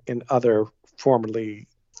backsliding in other formerly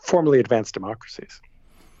advanced democracies.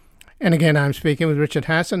 And again, I'm speaking with Richard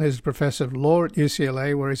Hasson, who's a professor of law at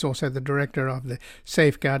UCLA, where he's also the director of the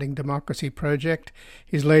Safeguarding Democracy Project.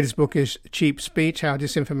 His latest book is Cheap Speech, How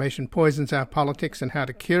Disinformation Poisons Our Politics and How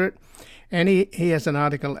to Cure It. And he has an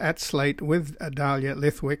article at Slate with Dahlia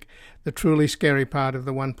Lithwick, The Truly Scary Part of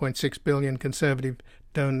the $1.6 billion Conservative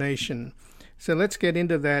Donation. So let's get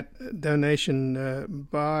into that donation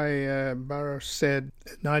by Burrow said,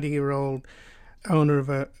 90-year-old owner of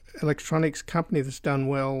an electronics company that's done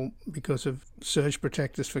well because of surge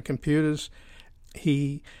protectors for computers.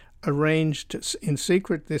 He arranged in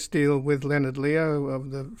secret this deal with Leonard Leo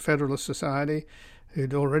of the Federalist Society,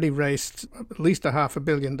 who'd already raised at least $500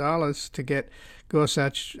 million to get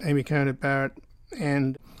Gorsuch, Amy Coney Barrett,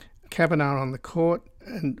 and Kavanaugh on the court.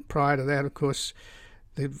 And prior to that, of course,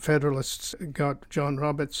 the Federalists got John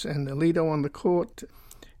Roberts and Alito on the court,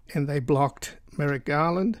 and they blocked Merrick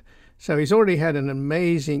Garland. So he's already had an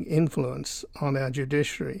amazing influence on our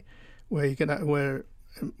judiciary, where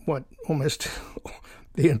almost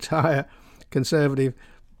the entire conservative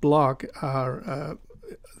bloc are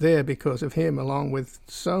there because of him, along with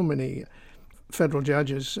so many federal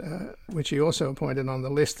judges, which he also appointed on the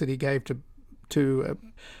list that he gave to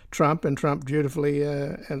Trump, and Trump dutifully,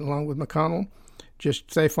 and along with McConnell,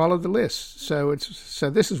 they followed the list. So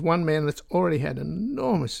this is one man that's already had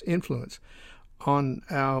enormous influence on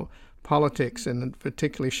our politics and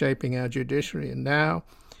particularly shaping our judiciary. And now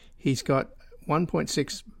he's got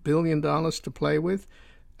 $1.6 billion to play with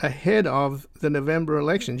ahead of the November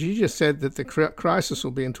elections. You just said that the crisis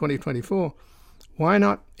will be in 2024. Why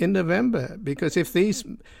not in November? Because if these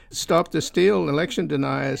stop the steal election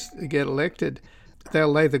deniers get elected,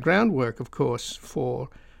 they'll lay the groundwork, of course, for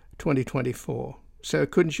 2024. So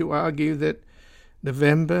couldn't you argue that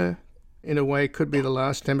November, in a way, could be the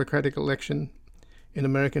last Democratic election in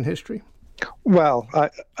American history? Well,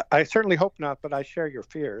 I certainly hope not, but I share your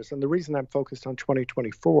fears. And the reason I'm focused on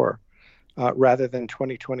 2024 rather than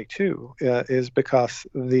 2022 is because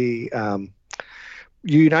the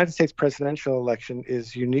United States presidential election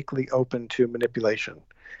is uniquely open to manipulation.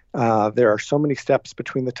 There are so many steps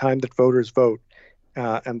between the time that voters vote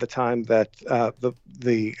and the time that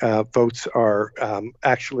the votes are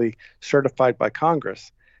actually certified by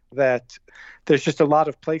Congress that there's just a lot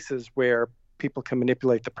of places where people can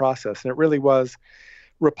manipulate the process. And it really was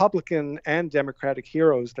Republican and Democratic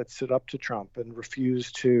heroes that stood up to Trump and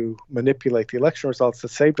refused to manipulate the election results that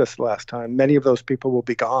saved us the last time. Many of those people will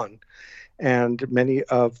be gone. And many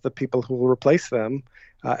of the people who will replace them,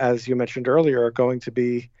 as you mentioned earlier, are going to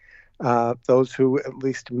be those who at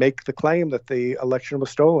least make the claim that the election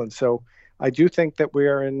was stolen. So I do think that we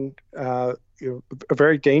are in a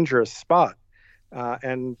very dangerous spot.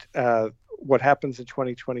 And what happens in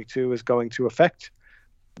 2022 is going to affect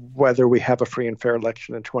whether we have a free and fair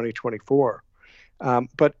election in 2024.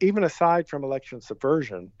 But even aside from election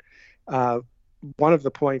subversion, one of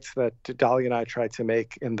the points that Dahlia and I tried to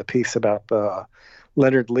make in the piece about the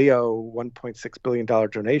Leonard Leo $1.6 billion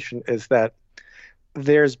donation is that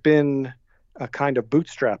there's been a kind of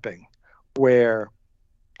bootstrapping where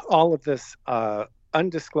all of this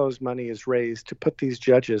undisclosed money is raised to put these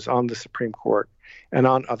judges on the Supreme Court and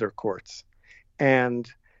on other courts. And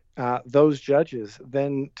those judges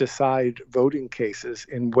then decide voting cases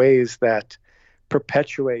in ways that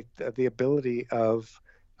perpetuate the ability of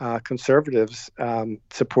conservatives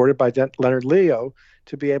supported by Leonard Leo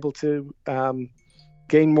to be able to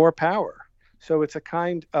gain more power. So it's a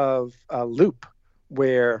kind of loop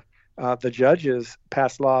where the judges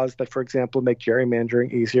pass laws that, for example, make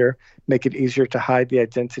gerrymandering easier, make it easier to hide the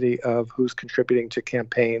identity of who's contributing to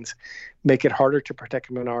campaigns, make it harder to protect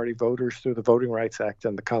minority voters through the Voting Rights Act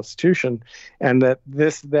and the Constitution, and that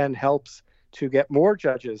this then helps to get more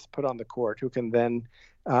judges put on the court who can then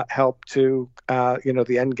help to,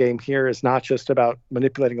 the end game here is not just about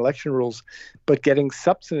manipulating election rules, but getting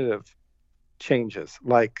substantive changes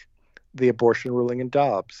like the abortion ruling in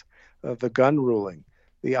Dobbs, the gun ruling,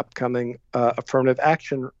 the upcoming affirmative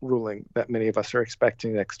action ruling that many of us are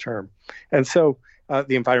expecting next term. And so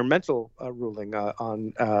the environmental ruling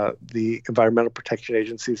on the Environmental Protection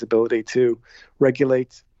Agency's ability to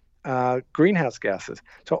regulate greenhouse gases.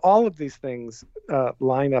 So all of these things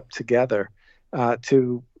line up together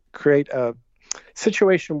to create a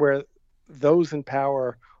situation where those in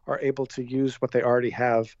power are able to use what they already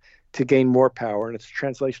have to gain more power, and it's a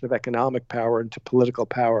translation of economic power into political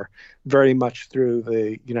power, very much through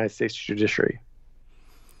the United States judiciary.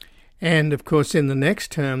 And, of course, in the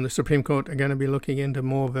next term, the Supreme Court are going to be looking into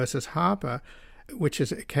Moore versus Harper, which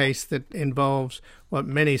is a case that involves what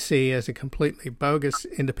many see as a completely bogus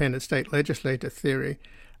independent state legislature theory.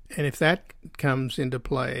 And if that comes into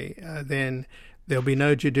play, then there'll be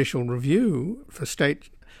no judicial review for state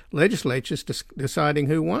legislatures deciding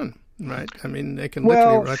who won. Right. I mean, they can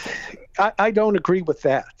literally I don't agree with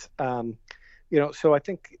that. So I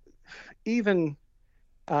think even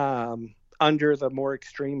under the more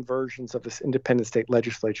extreme versions of this independent state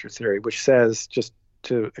legislature theory, which says, just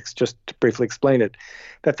to briefly explain it,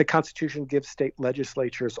 that the Constitution gives state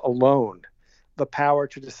legislatures alone the power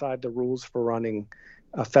to decide the rules for running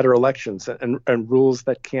federal elections and rules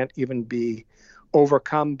that can't even be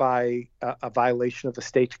overcome by a violation of the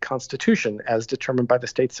state constitution as determined by the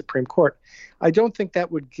state Supreme Court. I don't think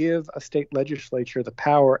that would give a state legislature the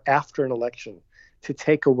power after an election to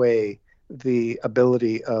take away the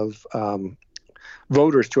ability of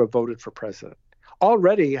voters to have voted for president.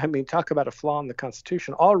 Already, talk about a flaw in the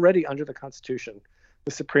Constitution. Already under the Constitution,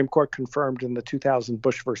 the Supreme Court confirmed in the 2000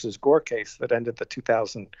 Bush versus Gore case that ended the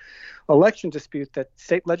 2000 election dispute that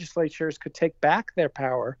state legislatures could take back their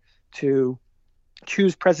power to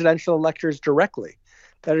choose presidential electors directly.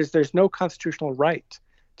 That is, there's no constitutional right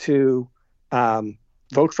to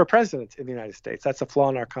vote for president in the United States. That's a flaw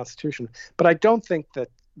in our Constitution. But I don't think that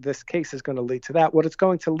this case is going to lead to that. What it's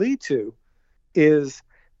going to lead to is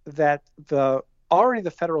that already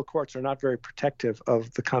the federal courts are not very protective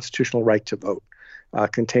of the constitutional right to vote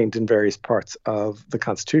contained in various parts of the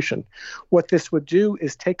Constitution. What this would do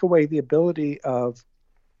is take away the ability of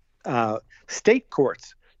state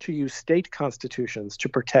courts to use state constitutions to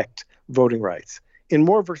protect voting rights. In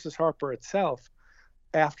Moore versus Harper itself,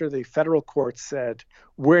 after the federal courts said,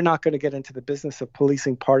 we're not going to get into the business of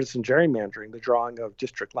policing partisan gerrymandering, the drawing of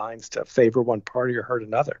district lines to favor one party or hurt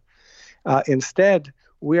another. Instead,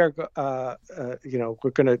 we are,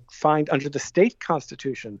 we're going to find under the state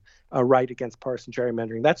constitution a right against partisan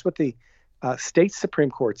gerrymandering. That's what the state Supreme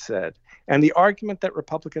Court said. And the argument that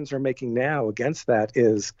Republicans are making now against that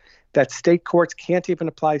is that state courts can't even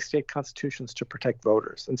apply state constitutions to protect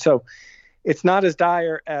voters. And so it's not as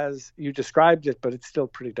dire as you described it, but it's still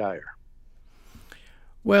pretty dire.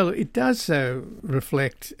 Well, it does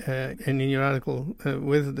reflect, and in your article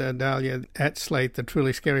with Dahlia at Slate, the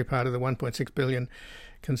truly scary part of the $1.6 billion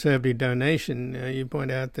conservative donation. You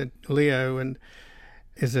point out that Leo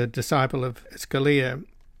is a disciple of Scalia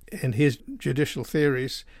and his judicial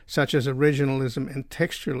theories, such as originalism and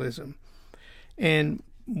textualism. And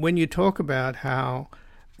when you talk about how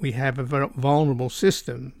we have a vulnerable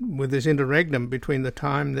system with this interregnum between the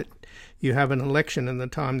time that you have an election and the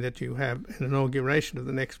time that you have an inauguration of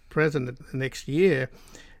the next president the next year,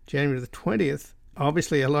 January the 20th,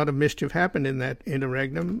 obviously a lot of mischief happened in that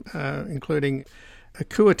interregnum, including a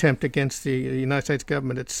coup attempt against the United States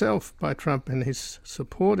government itself by Trump and his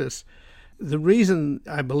supporters. The reason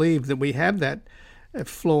I believe that we have that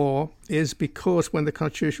flaw is because when the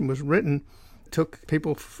Constitution was written, it took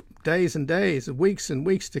people days and days, weeks and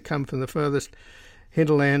weeks to come from the furthest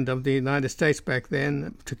hinterland of the United States back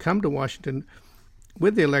then to come to Washington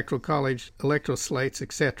with the Electoral College, electoral slates,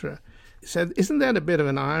 etc. So isn't that a bit of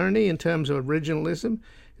an irony in terms of originalism?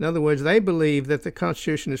 In other words, they believe that the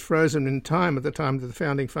Constitution is frozen in time at the time that the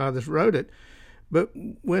Founding Fathers wrote it, but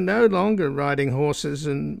we're no longer riding horses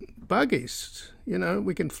and buggies. You know,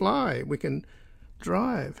 we can fly, we can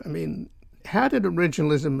drive. I mean, how did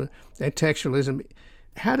originalism and textualism,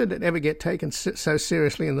 how did it ever get taken so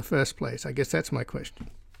seriously in the first place? I guess that's my question.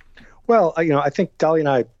 Well, I think Dolly and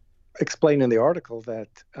I explained in the article that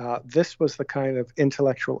this was the kind of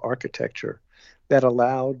intellectual architecture that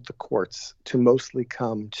allowed the courts to mostly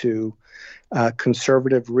come to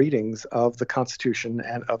conservative readings of the Constitution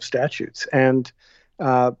and of statutes. And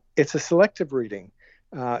it's a selective reading.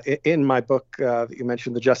 In my book that you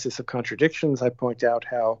mentioned, The Justice of Contradictions, I point out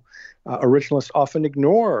how originalists often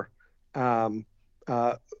ignore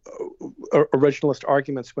originalist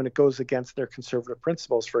arguments when it goes against their conservative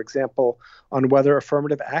principles. For example, on whether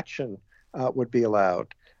affirmative action would be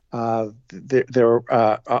allowed. On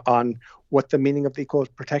what the meaning of the Equal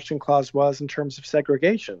Protection Clause was in terms of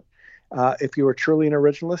segregation. If you were truly an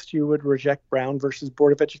originalist, you would reject Brown versus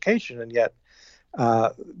Board of Education, and yet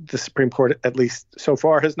the Supreme Court, at least so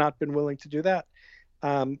far, has not been willing to do that.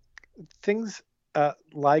 Things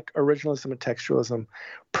like originalism and textualism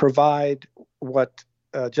provide what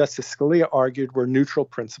Justice Scalia argued were neutral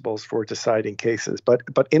principles for deciding cases.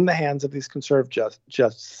 But in the hands of these conservative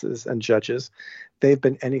justices and judges, they've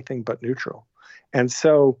been anything but neutral. And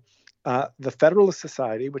so the Federalist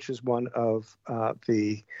Society, which is one of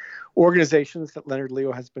the organizations that Leonard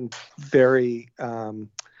Leo has been very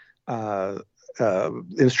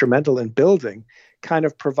instrumental in building, kind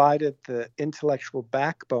of provided the intellectual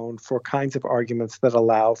backbone for kinds of arguments that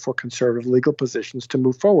allow for conservative legal positions to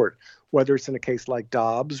move forward, whether it's in a case like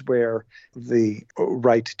Dobbs, where the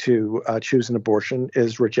right to choose an abortion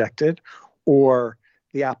is rejected, or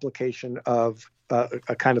the application of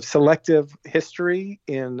a kind of selective history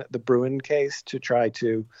in the Bruen case to try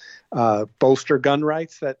to bolster gun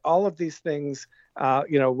rights. That all of these things,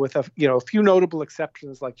 with a few notable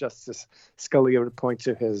exceptions, like Justice Scalia would point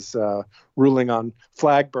to his ruling on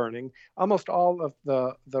flag burning, almost all of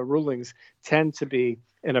the rulings tend to be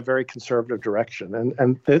in a very conservative direction.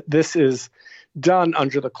 And this is done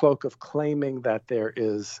under the cloak of claiming that there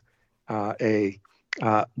is a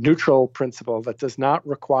neutral principle that does not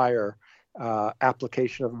require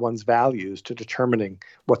application of one's values to determining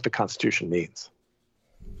what the Constitution means.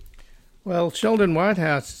 Well, Sheldon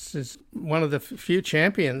Whitehouse is one of the few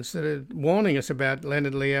champions that are warning us about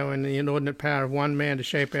Leonard Leo and the inordinate power of one man to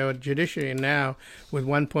shape our judiciary, and now with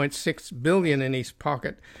 $1.6 billion in his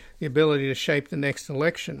pocket, the ability to shape the next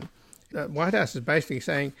election. Whitehouse is basically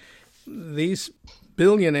saying these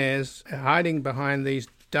billionaires are hiding behind these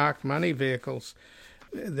dark money vehicles,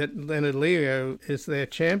 that Leonard Leo is their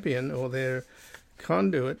champion or their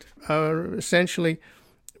conduit, are essentially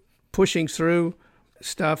pushing through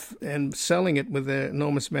stuff and selling it with their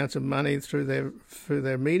enormous amounts of money through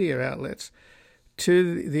their media outlets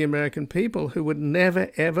to the American people who would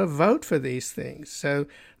never, ever vote for these things. So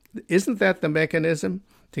isn't that the mechanism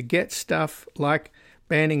to get stuff like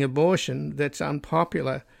banning abortion that's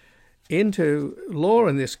unpopular into law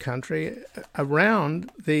in this country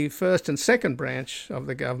around the first and second branch of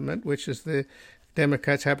the government, which is the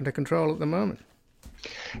Democrats happen to control at the moment?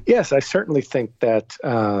 Yes, I certainly think that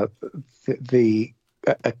a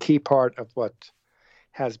key part of what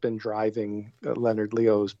has been driving Leonard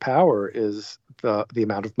Leo's power is the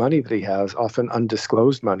amount of money that he has, often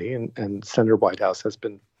undisclosed money, and Senator Whitehouse has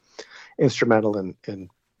been instrumental in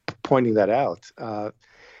pointing that out.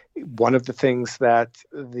 One of the things that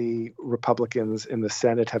the Republicans in the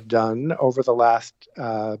Senate have done over the last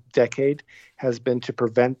decade has been to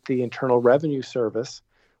prevent the Internal Revenue Service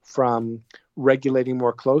from regulating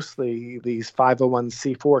more closely these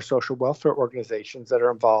 501c4 social welfare organizations that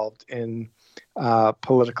are involved in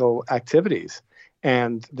political activities.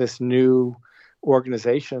 And this new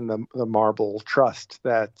organization, the Marble Trust,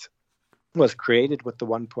 that was created with the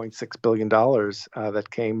 $1.6 billion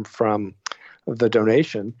that came from the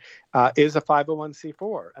donation, is a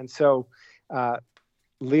 501c4. And so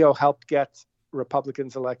Leo helped get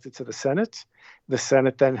Republicans elected to the Senate. The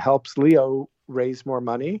Senate then helps Leo raise more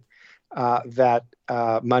money. That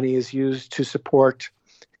money is used to support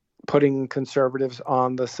putting conservatives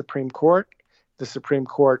on the Supreme Court. The Supreme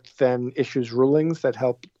Court then issues rulings that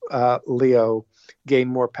help Leo gain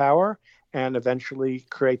more power and eventually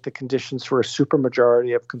create the conditions for a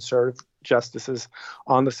supermajority of justices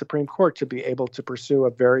on the Supreme Court to be able to pursue a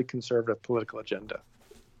very conservative political agenda.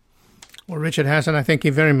 Well, Richard Hasson, I thank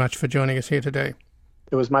you very much for joining us here today.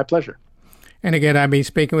 It was my pleasure. And again, I've been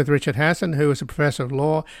speaking with Richard Hasson, who is a professor of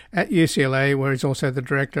law at UCLA, where he's also the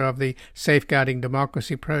director of the Safeguarding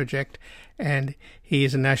Democracy Project, and he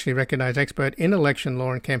is a nationally recognized expert in election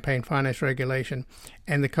law and campaign finance regulation,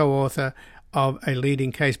 and the co-author of a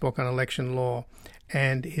leading casebook on election law.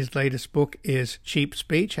 And his latest book is Cheap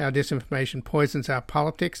Speech, How Disinformation Poisons Our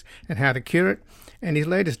Politics and How to Cure It. And his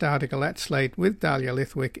latest article at Slate with Dahlia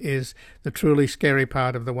Lithwick is The Truly Scary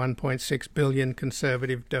Part of the $1.6 billion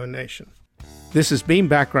Conservative Donation. This has been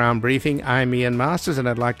Background Briefing. I'm Ian Masters, and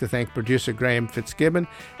I'd like to thank producer Graham Fitzgibbon.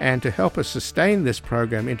 And to help us sustain this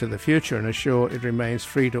program into the future and assure it remains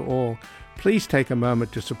free to all, please take a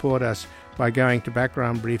moment to support us by going to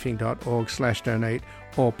backgroundbriefing.org/donate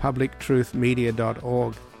or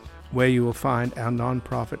publictruthmedia.org, where you will find our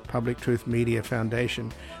non-profit Public Truth Media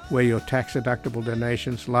Foundation, where your tax-deductible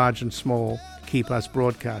donations, large and small, keep us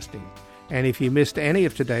broadcasting. And if you missed any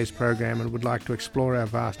of today's program and would like to explore our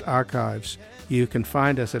vast archives, you can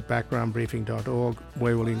find us at backgroundbriefing.org,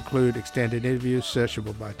 where we'll include extended interviews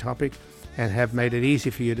searchable by topic and have made it easy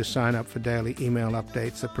for you to sign up for daily email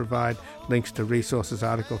updates that provide links to resources,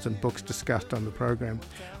 articles, and books discussed on the program.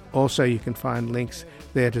 Also, you can find links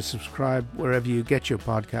there to subscribe wherever you get your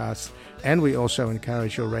podcasts, and we also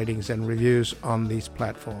encourage your ratings and reviews on these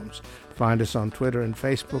platforms. Find us on Twitter and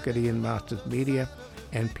Facebook at Ian Masters Media.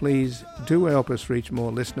 And please do help us reach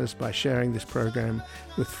more listeners by sharing this program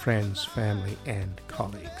with friends, family, and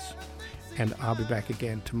colleagues. And I'll be back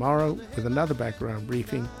again tomorrow with another Background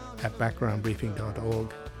Briefing at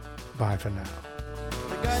backgroundbriefing.org. Bye for now.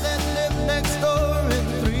 The guy that lived next door in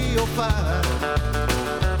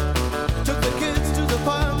 305 took the kids to the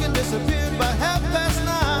park and disappeared.